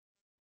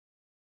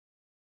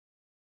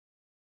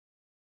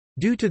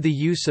 Due to the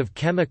use of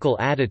chemical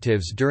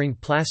additives during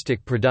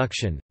plastic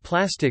production,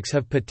 plastics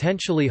have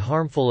potentially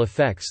harmful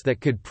effects that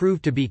could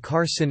prove to be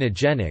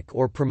carcinogenic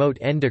or promote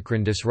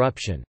endocrine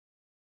disruption.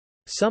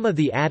 Some of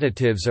the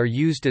additives are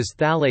used as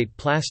phthalate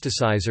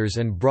plasticizers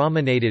and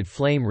brominated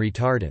flame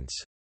retardants.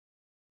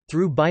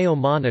 Through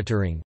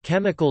biomonitoring,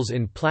 chemicals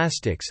in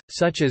plastics,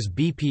 such as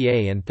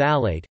BPA and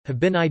phthalate, have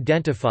been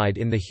identified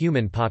in the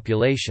human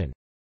population.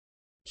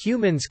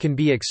 Humans can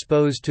be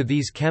exposed to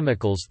these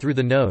chemicals through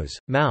the nose,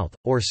 mouth,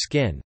 or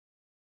skin.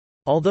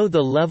 Although the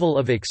level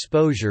of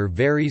exposure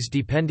varies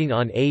depending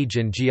on age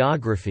and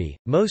geography,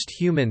 most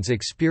humans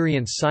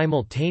experience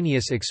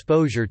simultaneous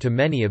exposure to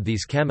many of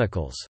these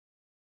chemicals.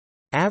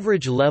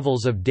 Average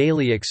levels of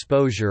daily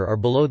exposure are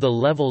below the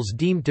levels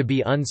deemed to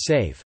be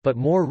unsafe, but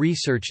more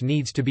research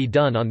needs to be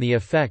done on the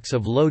effects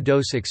of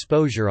low-dose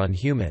exposure on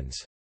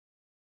humans.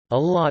 A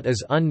lot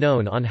is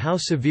unknown on how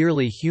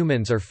severely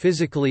humans are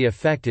physically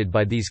affected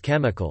by these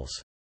chemicals.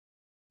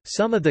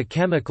 Some of the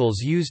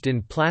chemicals used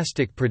in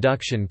plastic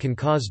production can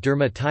cause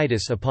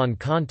dermatitis upon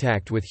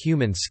contact with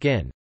human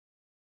skin.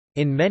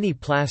 In many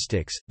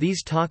plastics,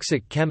 these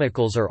toxic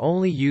chemicals are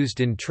only used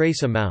in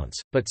trace amounts,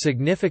 but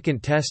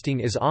significant testing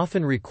is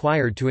often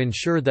required to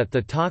ensure that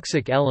the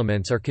toxic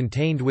elements are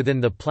contained within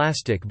the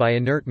plastic by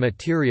inert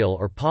material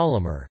or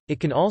polymer.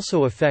 It can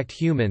also affect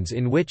humans,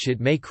 in which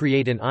it may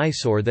create an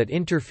eyesore that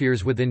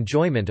interferes with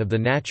enjoyment of the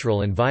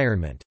natural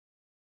environment.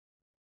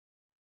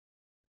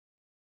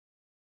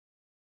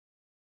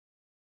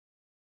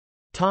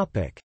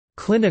 Topic: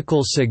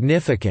 Clinical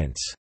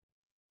significance.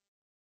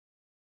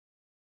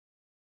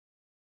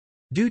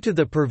 Due to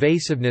the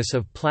pervasiveness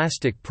of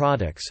plastic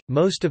products,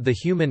 most of the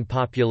human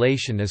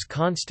population is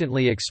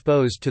constantly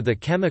exposed to the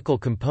chemical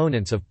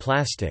components of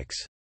plastics.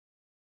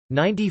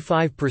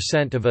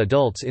 95% of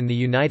adults in the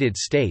United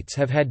States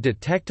have had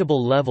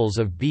detectable levels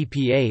of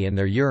BPA in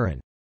their urine.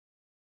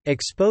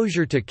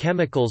 Exposure to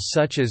chemicals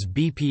such as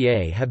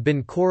BPA have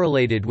been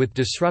correlated with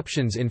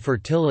disruptions in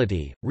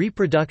fertility,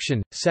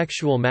 reproduction,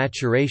 sexual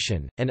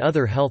maturation, and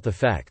other health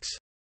effects.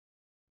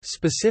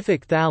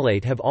 Specific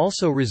phthalate have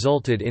also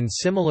resulted in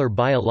similar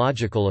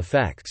biological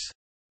effects.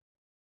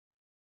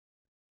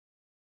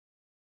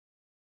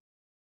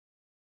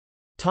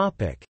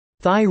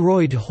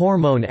 Thyroid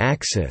hormone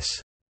axis.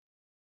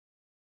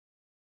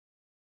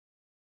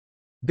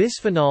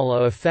 Bisphenol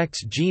A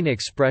affects gene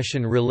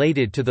expression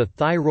related to the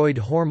thyroid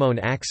hormone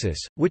axis,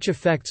 which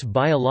affects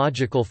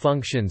biological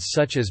functions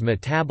such as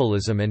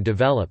metabolism and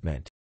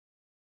development.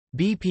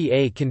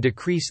 BPA can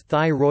decrease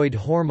thyroid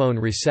hormone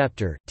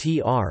receptor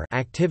 (TR)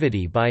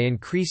 activity by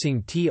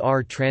increasing TR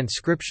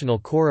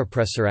transcriptional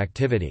corepressor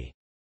activity.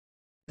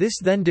 This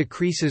then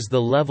decreases the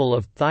level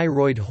of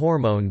thyroid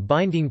hormone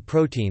binding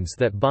proteins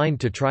that bind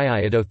to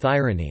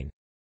triiodothyronine.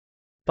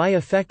 By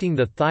affecting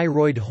the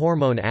thyroid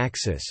hormone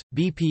axis,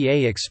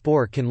 BPA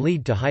export can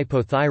lead to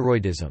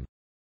hypothyroidism.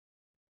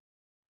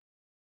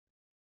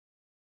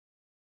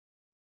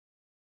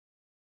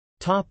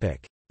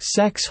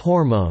 Sex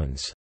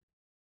hormones.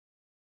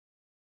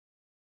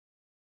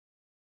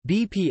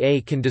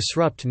 BPA can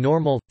disrupt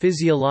normal,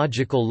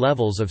 physiological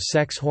levels of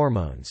sex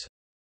hormones.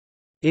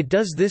 It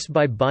does this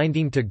by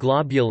binding to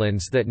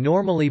globulins that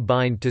normally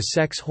bind to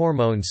sex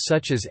hormones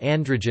such as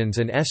androgens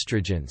and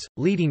estrogens,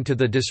 leading to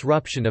the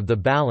disruption of the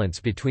balance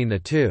between the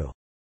two.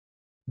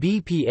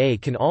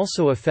 BPA can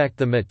also affect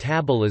the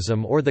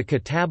metabolism or the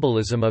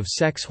catabolism of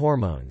sex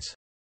hormones.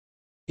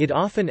 It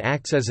often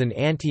acts as an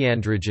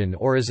antiandrogen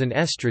or as an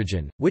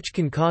estrogen, which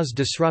can cause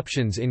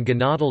disruptions in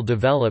gonadal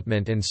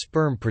development and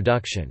sperm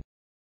production.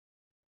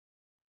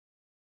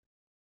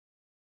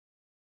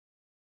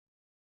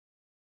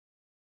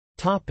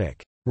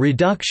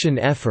 Reduction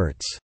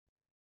efforts.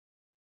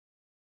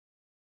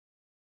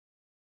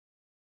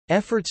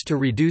 Efforts to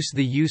reduce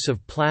the use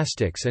of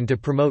plastics and to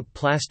promote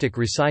plastic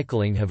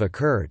recycling have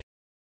occurred.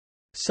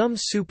 Some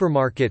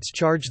supermarkets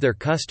charge their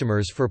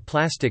customers for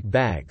plastic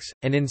bags,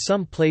 and in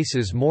some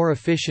places more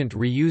efficient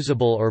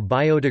reusable or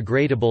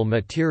biodegradable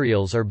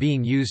materials are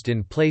being used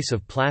in place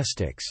of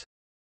plastics.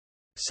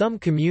 Some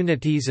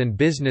communities and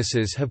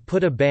businesses have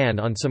put a ban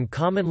on some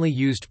commonly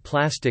used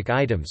plastic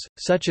items,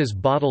 such as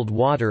bottled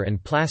water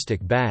and plastic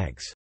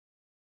bags.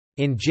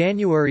 In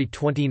January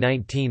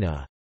 2019,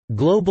 a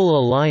Global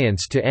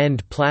Alliance to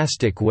End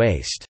Plastic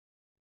Waste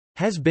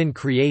has been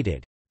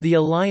created. The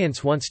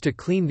alliance wants to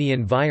clean the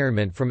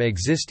environment from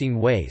existing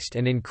waste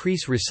and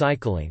increase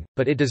recycling,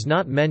 but it does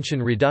not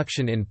mention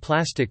reduction in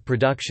plastic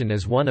production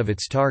as one of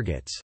its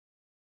targets.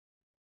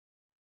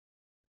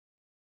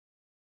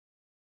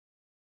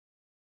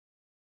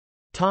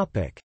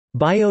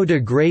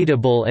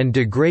 Biodegradable and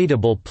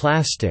degradable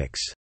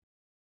plastics.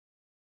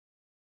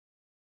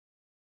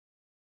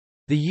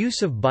 The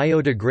use of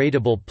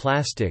biodegradable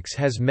plastics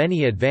has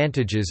many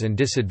advantages and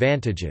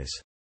disadvantages.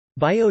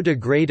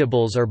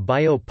 Biodegradables are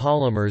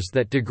biopolymers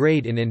that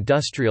degrade in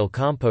industrial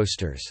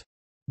composters.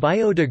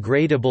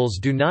 Biodegradables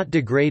do not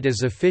degrade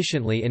as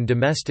efficiently in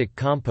domestic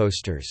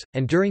composters,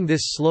 and during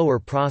this slower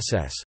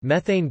process,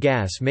 methane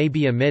gas may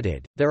be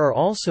emitted. There are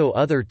also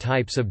other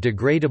types of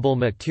degradable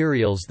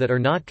materials that are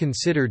not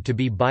considered to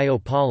be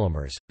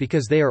biopolymers,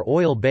 because they are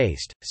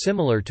oil-based,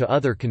 similar to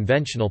other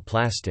conventional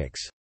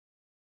plastics.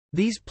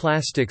 These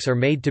plastics are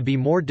made to be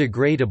more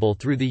degradable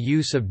through the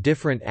use of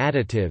different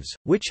additives,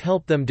 which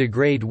help them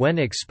degrade when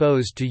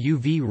exposed to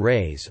UV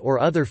rays or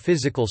other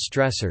physical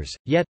stressors,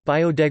 yet,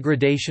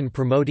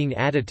 biodegradation-promoting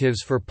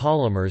additives for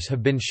polymers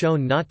have been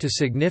shown not to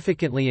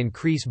significantly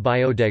increase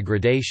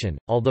biodegradation.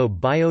 Although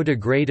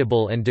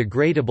biodegradable and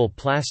degradable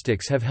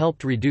plastics have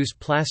helped reduce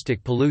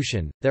plastic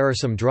pollution, there are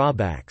some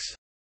drawbacks.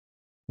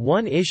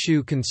 One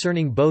issue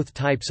concerning both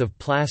types of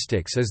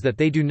plastics is that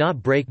they do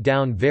not break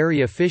down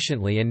very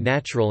efficiently in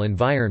natural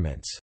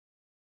environments.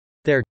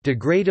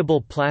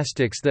 Degradable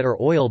plastics that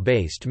are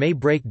oil-based may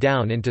break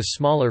down into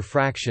smaller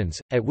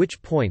fractions, at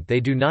which point they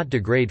do not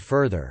degrade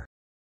further.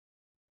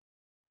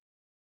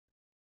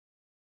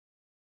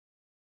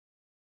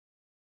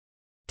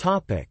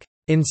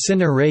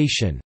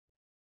 Incineration.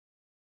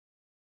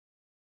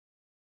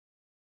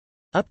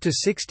 Up to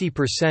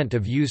 60%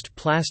 of used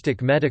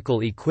plastic medical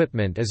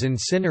equipment is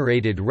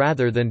incinerated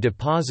rather than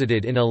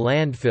deposited in a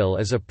landfill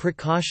as a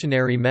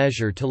precautionary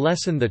measure to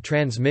lessen the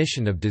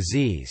transmission of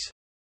disease.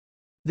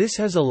 This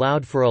has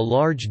allowed for a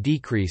large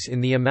decrease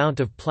in the amount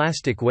of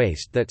plastic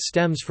waste that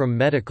stems from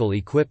medical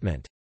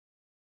equipment.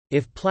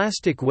 If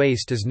plastic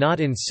waste is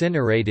not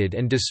incinerated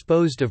and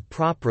disposed of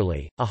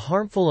properly, a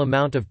harmful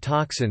amount of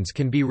toxins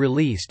can be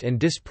released and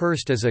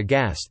dispersed as a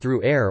gas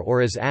through air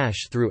or as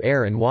ash through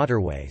air and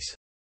waterways.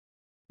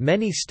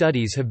 Many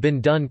studies have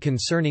been done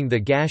concerning the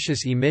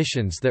gaseous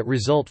emissions that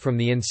result from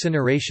the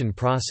incineration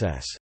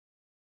process.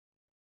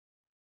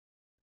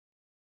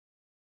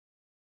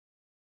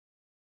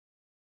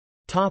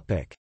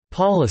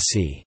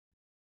 Policy.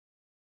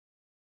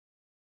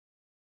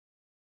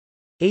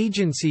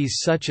 Agencies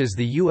such as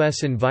the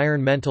U.S.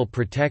 Environmental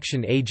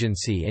Protection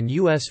Agency and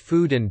U.S.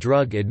 Food and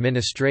Drug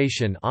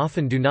Administration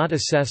often do not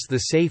assess the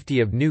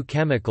safety of new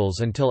chemicals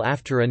until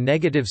after a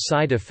negative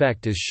side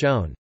effect is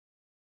shown.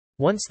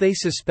 Once they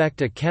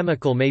suspect a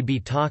chemical may be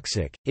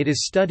toxic, it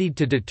is studied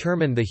to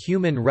determine the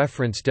human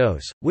reference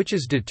dose, which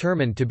is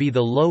determined to be the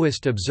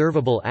lowest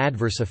observable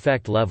adverse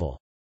effect level.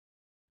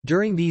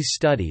 During these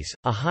studies,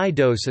 a high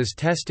dose is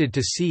tested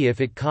to see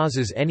if it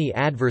causes any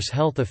adverse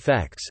health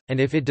effects, and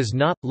if it does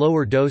not,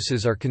 lower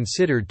doses are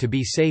considered to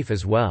be safe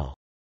as well.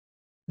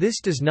 This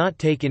does not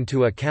take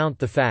into account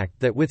the fact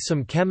that with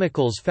some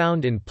chemicals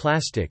found in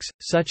plastics,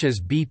 such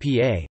as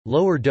BPA,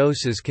 lower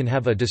doses can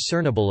have a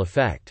discernible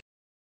effect.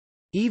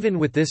 Even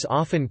with this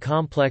often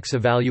complex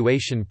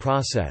evaluation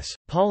process,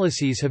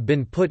 policies have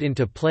been put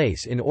into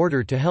place in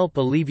order to help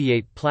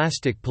alleviate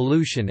plastic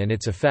pollution and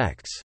its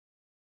effects.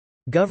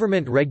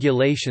 Government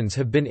regulations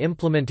have been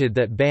implemented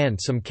that ban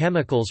some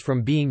chemicals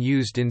from being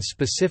used in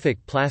specific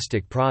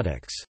plastic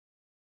products.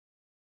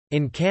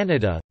 In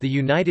Canada, the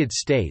United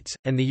States,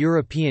 and the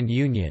European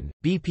Union,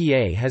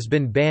 BPA has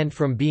been banned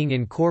from being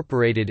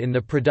incorporated in the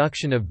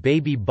production of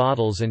baby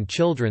bottles and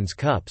children's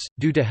cups,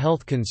 due to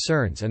health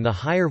concerns and the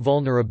higher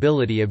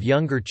vulnerability of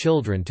younger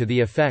children to the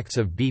effects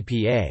of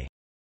BPA.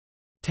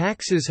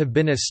 Taxes have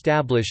been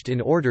established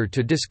in order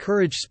to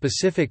discourage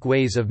specific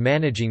ways of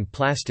managing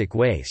plastic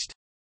waste.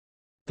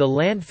 The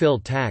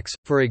landfill tax,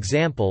 for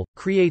example,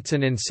 creates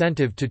an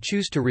incentive to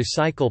choose to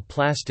recycle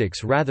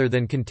plastics rather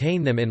than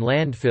contain them in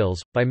landfills,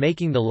 by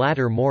making the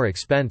latter more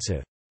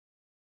expensive.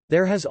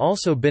 There has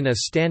also been a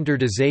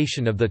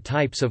standardization of the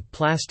types of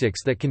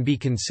plastics that can be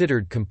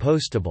considered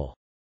compostable.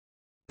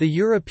 The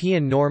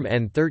European norm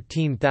EN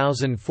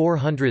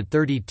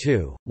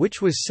 13432, which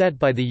was set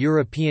by the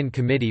European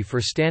Committee for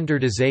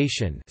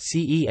Standardization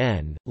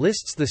 (CEN),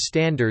 lists the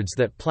standards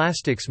that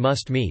plastics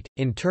must meet,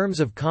 in terms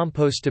of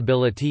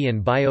compostability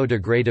and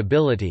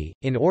biodegradability,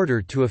 in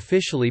order to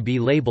officially be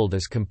labeled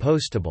as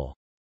compostable.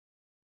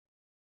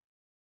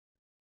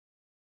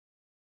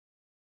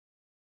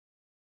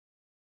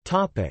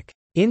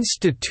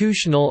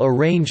 Institutional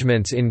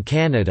arrangements in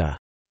Canada.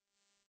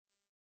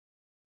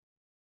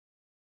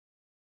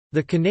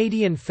 The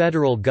Canadian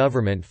federal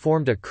government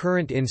formed a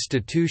current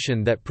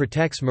institution that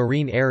protects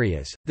marine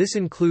areas. This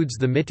includes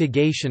the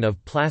mitigation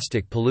of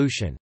plastic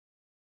pollution.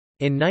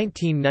 In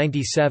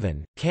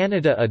 1997,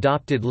 Canada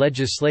adopted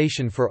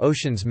legislation for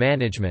oceans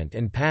management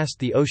and passed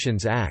the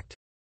Oceans Act.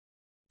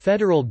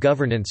 Federal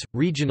governance,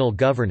 regional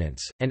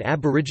governance, and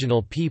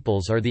Aboriginal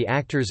peoples are the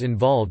actors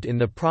involved in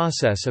the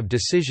process of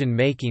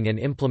decision-making and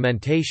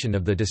implementation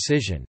of the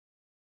decision.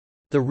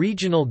 The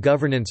regional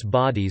governance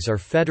bodies are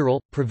federal,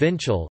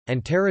 provincial,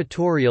 and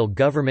territorial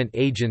government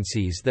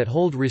agencies that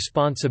hold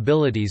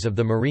responsibilities of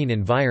the marine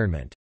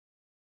environment.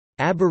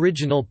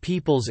 Aboriginal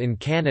peoples in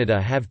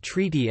Canada have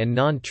treaty and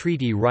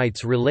non-treaty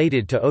rights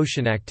related to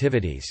ocean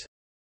activities.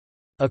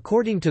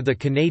 According to the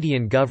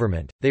Canadian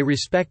government, they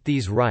respect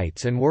these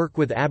rights and work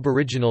with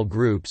Aboriginal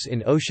groups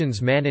in oceans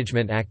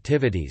management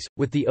activities.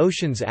 With the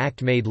Oceans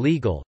Act made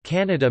legal,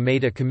 Canada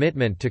made a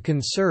commitment to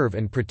conserve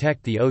and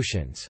protect the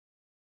oceans.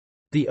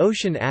 The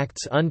Ocean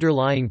Act's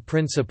underlying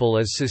principle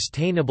is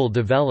sustainable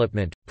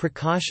development,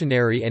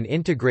 precautionary and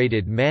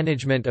integrated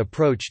management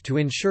approach to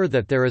ensure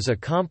that there is a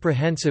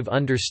comprehensive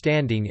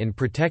understanding in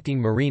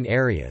protecting marine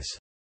areas.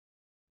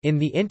 In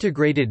the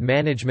integrated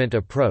management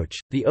approach,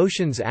 the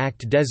Oceans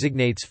Act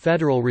designates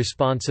federal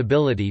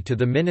responsibility to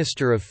the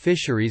Minister of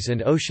Fisheries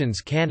and Oceans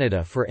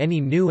Canada for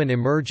any new and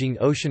emerging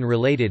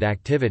ocean-related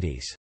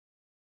activities.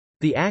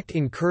 The Act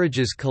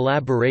encourages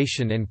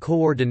collaboration and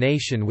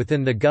coordination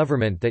within the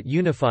government that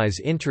unifies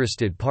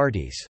interested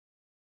parties.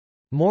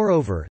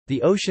 Moreover,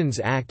 the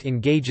Oceans Act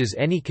engages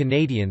any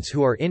Canadians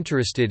who are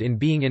interested in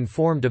being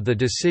informed of the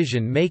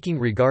decision-making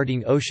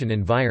regarding ocean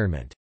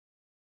environment.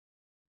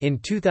 In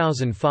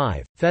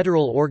 2005,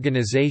 federal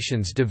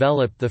organizations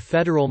developed the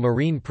Federal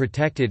Marine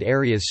Protected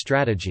Areas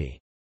Strategy.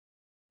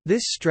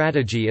 This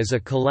strategy is a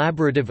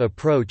collaborative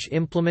approach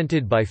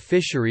implemented by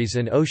Fisheries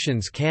and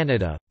Oceans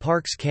Canada,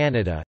 Parks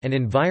Canada, and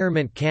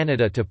Environment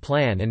Canada to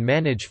plan and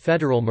manage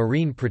federal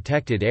marine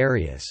protected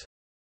areas.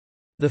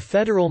 The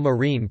federal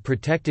marine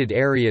protected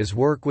areas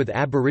work with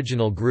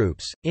Aboriginal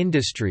groups,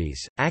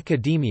 industries,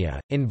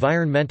 academia,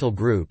 environmental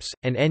groups,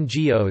 and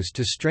NGOs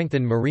to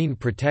strengthen marine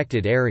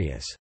protected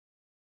areas.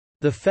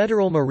 The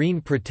Federal Marine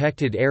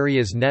Protected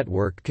Areas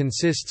Network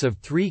consists of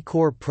 3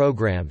 core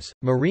programs: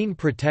 Marine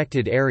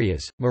Protected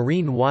Areas,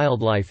 Marine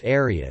Wildlife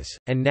Areas,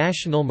 and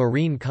National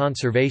Marine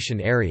Conservation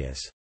Areas.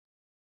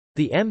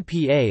 The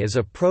MPA is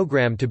a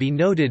program to be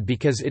noted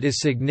because it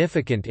is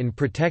significant in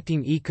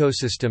protecting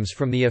ecosystems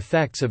from the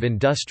effects of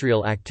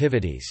industrial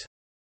activities.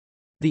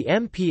 The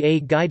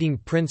MPA guiding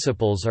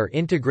principles are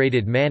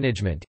integrated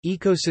management,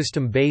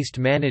 ecosystem-based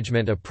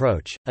management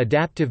approach,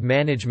 adaptive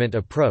management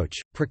approach,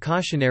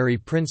 precautionary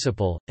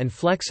principle, and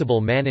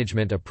flexible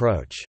management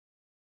approach.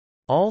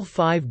 All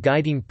 5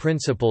 guiding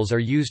principles are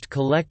used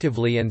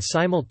collectively and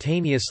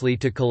simultaneously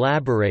to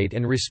collaborate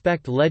and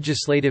respect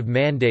legislative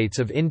mandates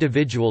of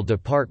individual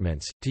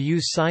departments, to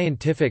use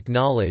scientific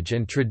knowledge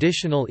and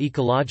traditional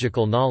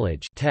ecological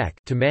knowledge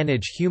to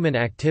manage human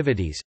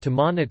activities, to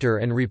monitor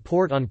and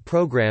report on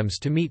programs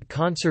to meet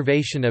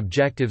conservation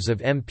objectives of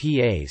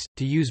MPAs,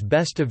 to use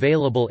best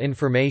available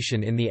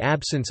information in the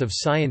absence of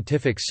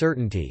scientific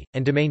certainty,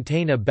 and to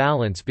maintain a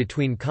balance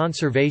between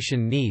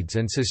conservation needs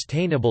and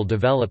sustainable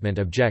development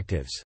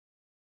objectives.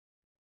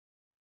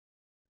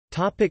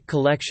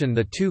 Collection.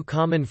 The 2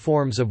 common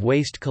forms of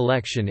waste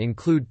collection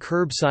include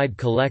curbside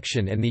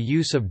collection and the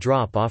use of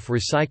drop-off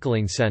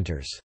recycling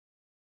centers.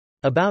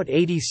 About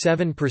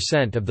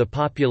 87% of the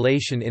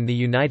population in the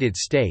United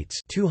States,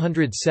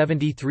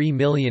 273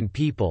 million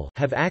people,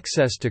 have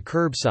access to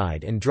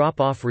curbside and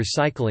drop-off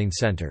recycling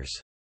centers.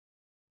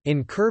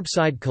 In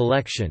curbside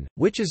collection,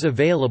 which is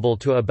available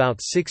to about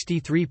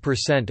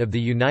 63% of the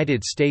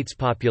United States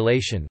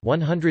population,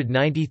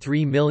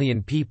 193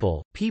 million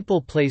people,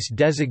 people place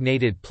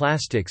designated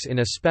plastics in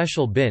a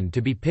special bin to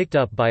be picked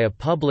up by a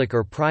public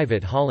or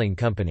private hauling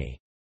company.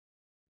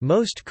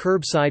 Most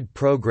curbside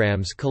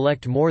programs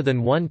collect more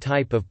than one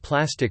type of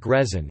plastic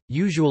resin,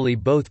 usually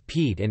both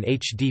PET and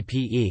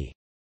HDPE.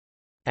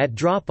 At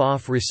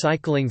drop-off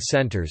recycling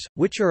centers,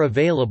 which are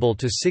available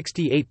to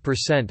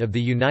 68% of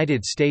the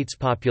United States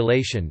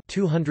population,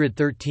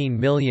 213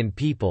 million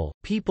people,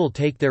 people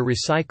take their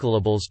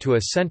recyclables to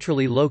a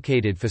centrally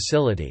located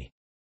facility.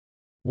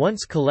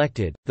 Once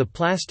collected, the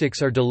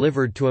plastics are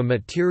delivered to a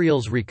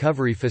materials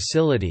recovery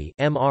facility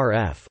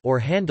 (MRF) or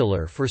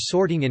handler for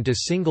sorting into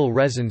single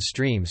resin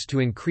streams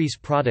to increase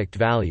product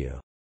value.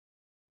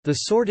 The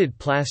sorted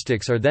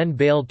plastics are then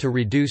baled to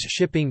reduce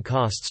shipping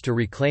costs to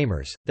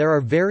reclaimers. There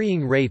are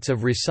varying rates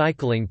of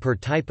recycling per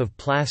type of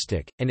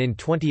plastic, and in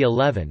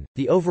 2011,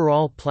 the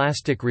overall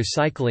plastic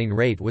recycling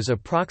rate was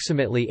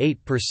approximately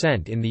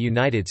 8% in the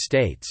United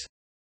States.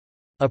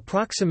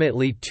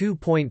 Approximately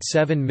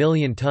 2.7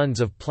 million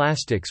tons of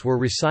plastics were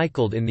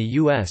recycled in the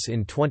U.S.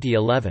 in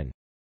 2011.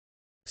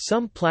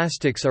 Some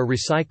plastics are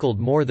recycled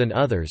more than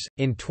others.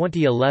 In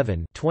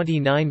 2011,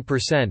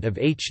 29% of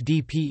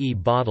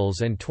HDPE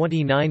bottles and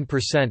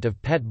 29%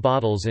 of PET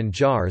bottles and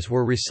jars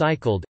were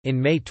recycled.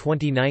 In May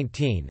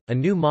 2019, a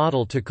new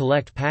model to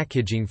collect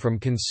packaging from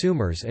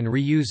consumers and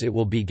reuse it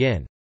will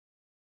begin.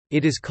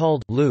 It is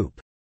called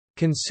Loop.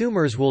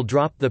 Consumers will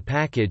drop the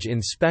package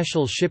in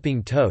special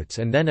shipping totes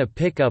and then a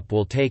pickup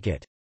will take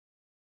it.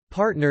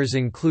 Partners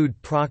include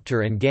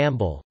Procter &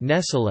 Gamble,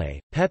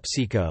 Nestlé,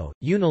 PepsiCo,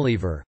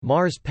 Unilever,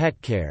 Mars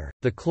Petcare,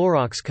 The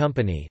Clorox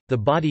Company, The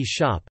Body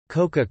Shop,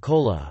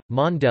 Coca-Cola,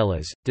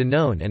 Mondelez,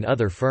 Danone and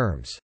other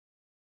firms.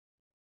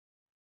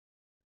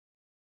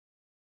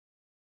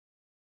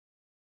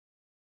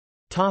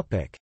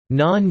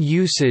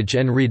 Non-usage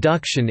and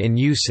reduction in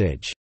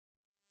usage.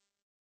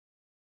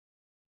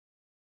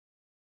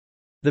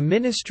 The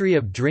Ministry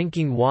of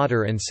Drinking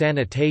Water and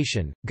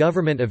Sanitation,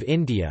 Government of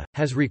India,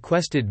 has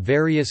requested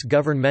various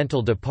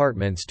governmental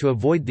departments to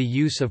avoid the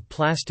use of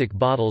plastic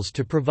bottles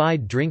to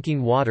provide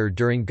drinking water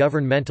during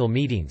governmental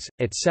meetings,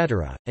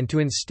 etc., and to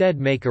instead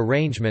make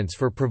arrangements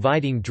for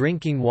providing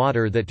drinking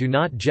water that do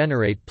not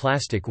generate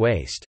plastic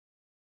waste.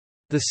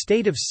 The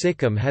state of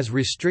Sikkim has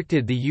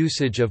restricted the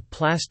usage of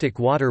plastic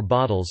water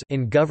bottles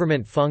in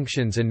government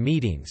functions and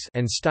meetings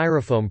and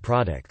styrofoam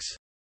products.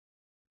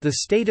 The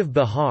state of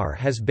Bihar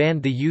has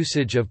banned the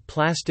usage of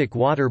plastic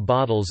water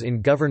bottles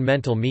in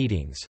governmental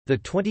meetings. The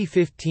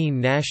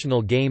 2015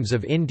 National Games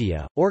of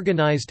India,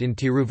 organized in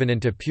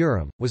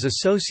Tiruvananthapuram, was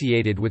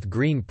associated with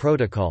green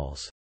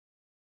protocols.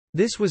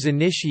 This was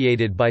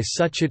initiated by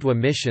Suchitwa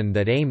Mission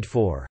that aimed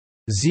for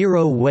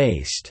zero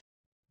waste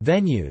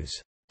venues.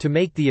 To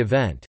make the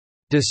event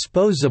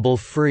disposable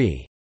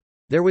free,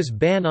 there was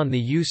ban on the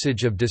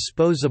usage of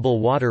disposable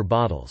water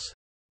bottles.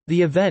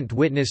 The event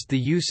witnessed the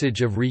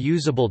usage of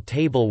reusable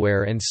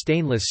tableware and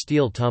stainless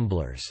steel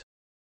tumblers.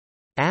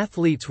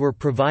 Athletes were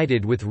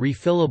provided with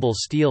refillable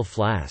steel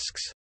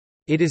flasks.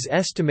 It is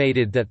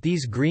estimated that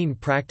these green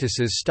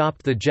practices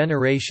stopped the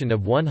generation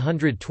of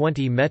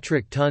 120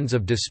 metric tons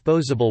of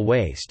disposable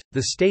waste.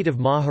 The state of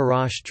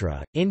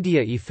Maharashtra,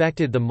 India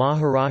effected the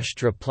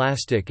Maharashtra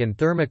Plastic and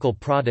Thermochemical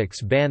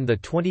Products Ban the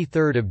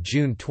 23rd of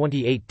June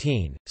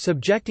 2018,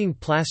 subjecting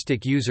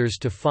plastic users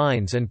to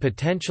fines and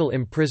potential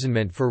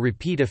imprisonment for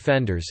repeat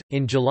offenders.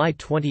 In July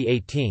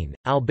 2018,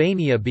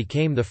 Albania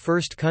became the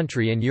first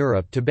country in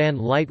Europe to ban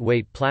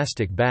lightweight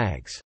plastic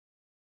bags.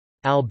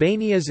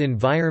 Albania's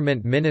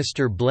Environment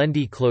Minister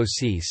Blendi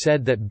Klosi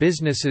said that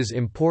businesses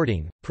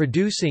importing,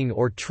 producing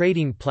or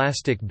trading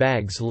plastic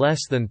bags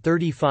less than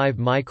 35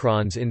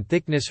 microns in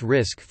thickness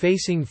risk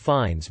facing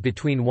fines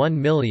between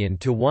 1 million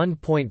to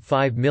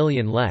 1.5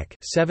 million lek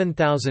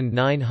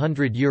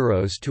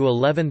 €7,900 to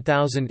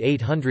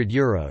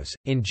 €11,800.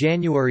 In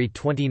January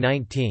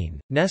 2019,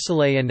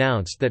 Nestlé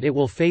announced that it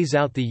will phase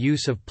out the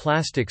use of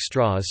plastic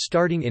straws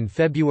starting in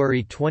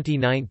February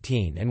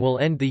 2019 and will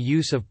end the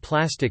use of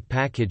plastic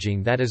packaging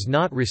that is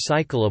not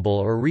recyclable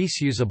or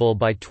reusable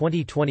by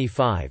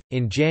 2025.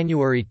 In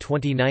January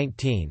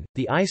 2019,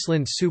 the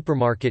Iceland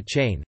supermarket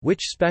chain, which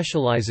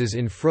specializes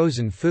in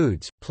frozen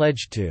foods,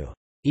 pledged to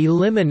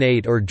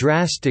eliminate or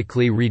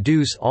drastically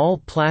reduce all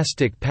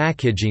plastic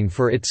packaging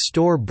for its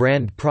store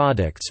brand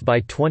products by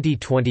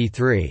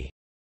 2023.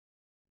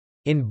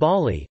 In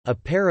Bali, a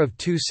pair of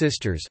two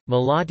sisters,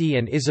 Malati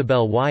and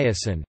Isabel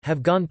Wyason,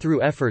 have gone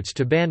through efforts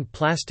to ban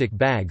plastic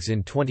bags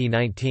in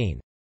 2019.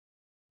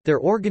 Their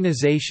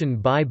organization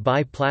Bye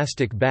Bye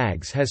Plastic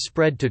Bags has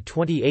spread to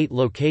 28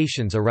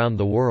 locations around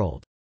the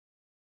world.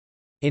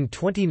 In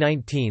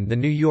 2019, the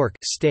New York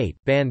State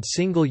banned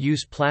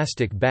single-use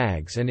plastic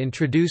bags and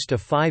introduced a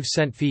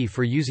 5-cent fee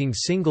for using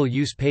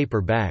single-use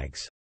paper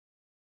bags.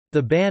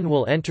 The ban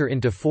will enter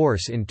into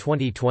force in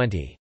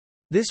 2020.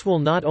 This will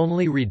not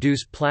only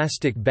reduce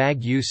plastic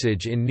bag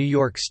usage in New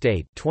York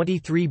State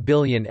 23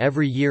 billion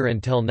every year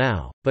until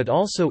now, but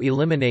also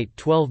eliminate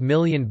 12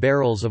 million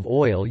barrels of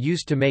oil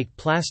used to make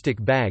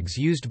plastic bags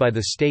used by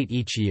the state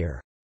each year.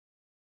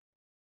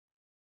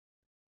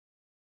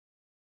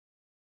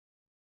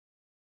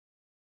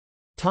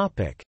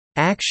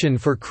 Action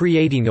for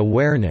creating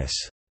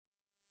awareness.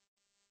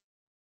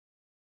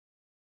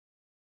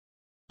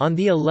 On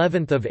the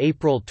 11th of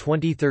April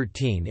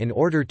 2013, in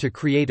order to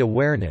create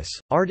awareness,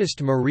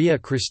 artist Maria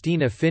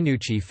Cristina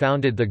Finucci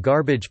founded the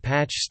Garbage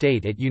Patch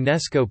State at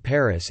UNESCO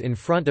Paris in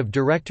front of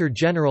Director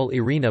General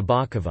Irina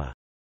Bokova.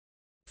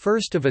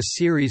 First of a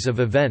series of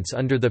events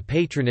under the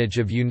patronage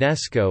of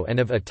UNESCO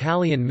and of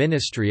Italian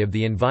Ministry of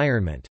the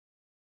Environment.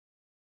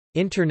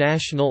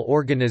 International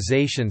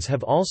organizations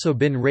have also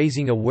been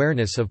raising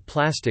awareness of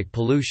plastic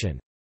pollution.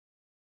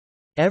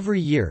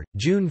 Every year,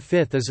 June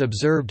 5 is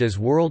observed as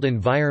World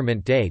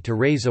Environment Day to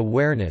raise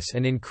awareness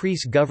and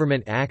increase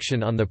government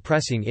action on the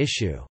pressing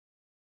issue.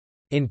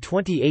 In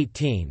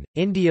 2018,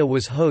 India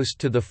was host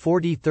to the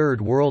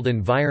 43rd World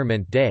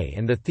Environment Day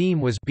and the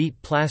theme was Beat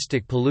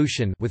Plastic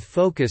Pollution with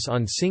focus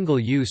on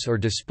single-use or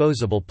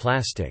disposable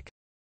plastic.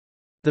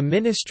 The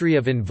Ministry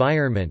of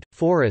Environment,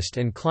 Forest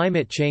and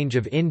Climate Change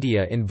of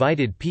India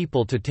invited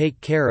people to take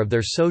care of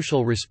their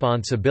social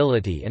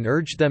responsibility and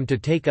urged them to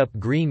take up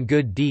green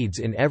good deeds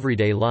in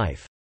everyday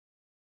life.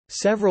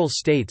 Several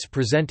states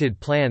presented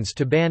plans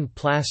to ban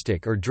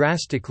plastic or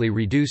drastically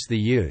reduce the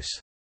use.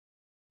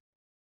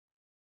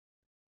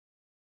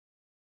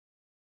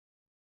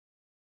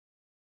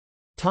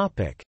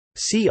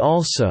 See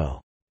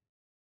also: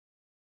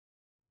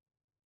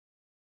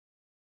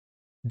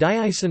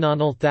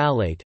 Diisononyl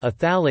phthalate, a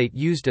phthalate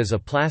used as a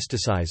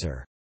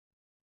plasticizer.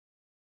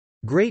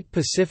 Great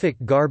Pacific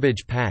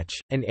Garbage Patch,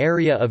 an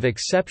area of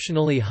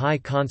exceptionally high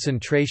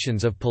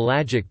concentrations of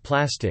pelagic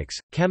plastics,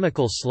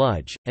 chemical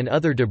sludge, and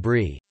other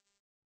debris.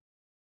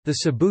 The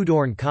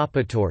Sabudorn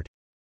Kapatort.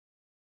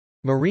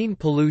 Marine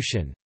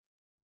pollution.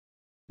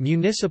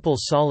 Municipal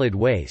solid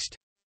waste.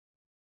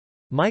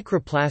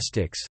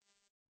 Microplastics.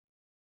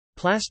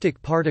 Plastic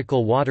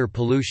particle water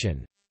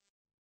pollution.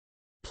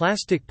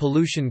 Plastic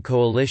Pollution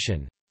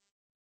Coalition.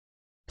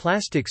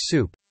 Plastic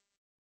soup.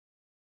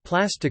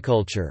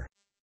 Plasticulture.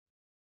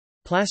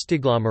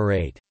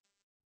 Plastiglomerate.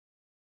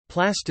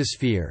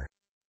 Plastosphere.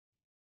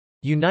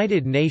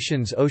 United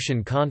Nations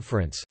Ocean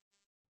Conference.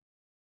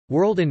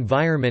 World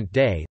Environment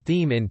Day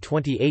theme in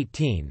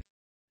 2018.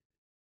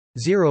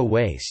 Zero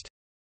waste.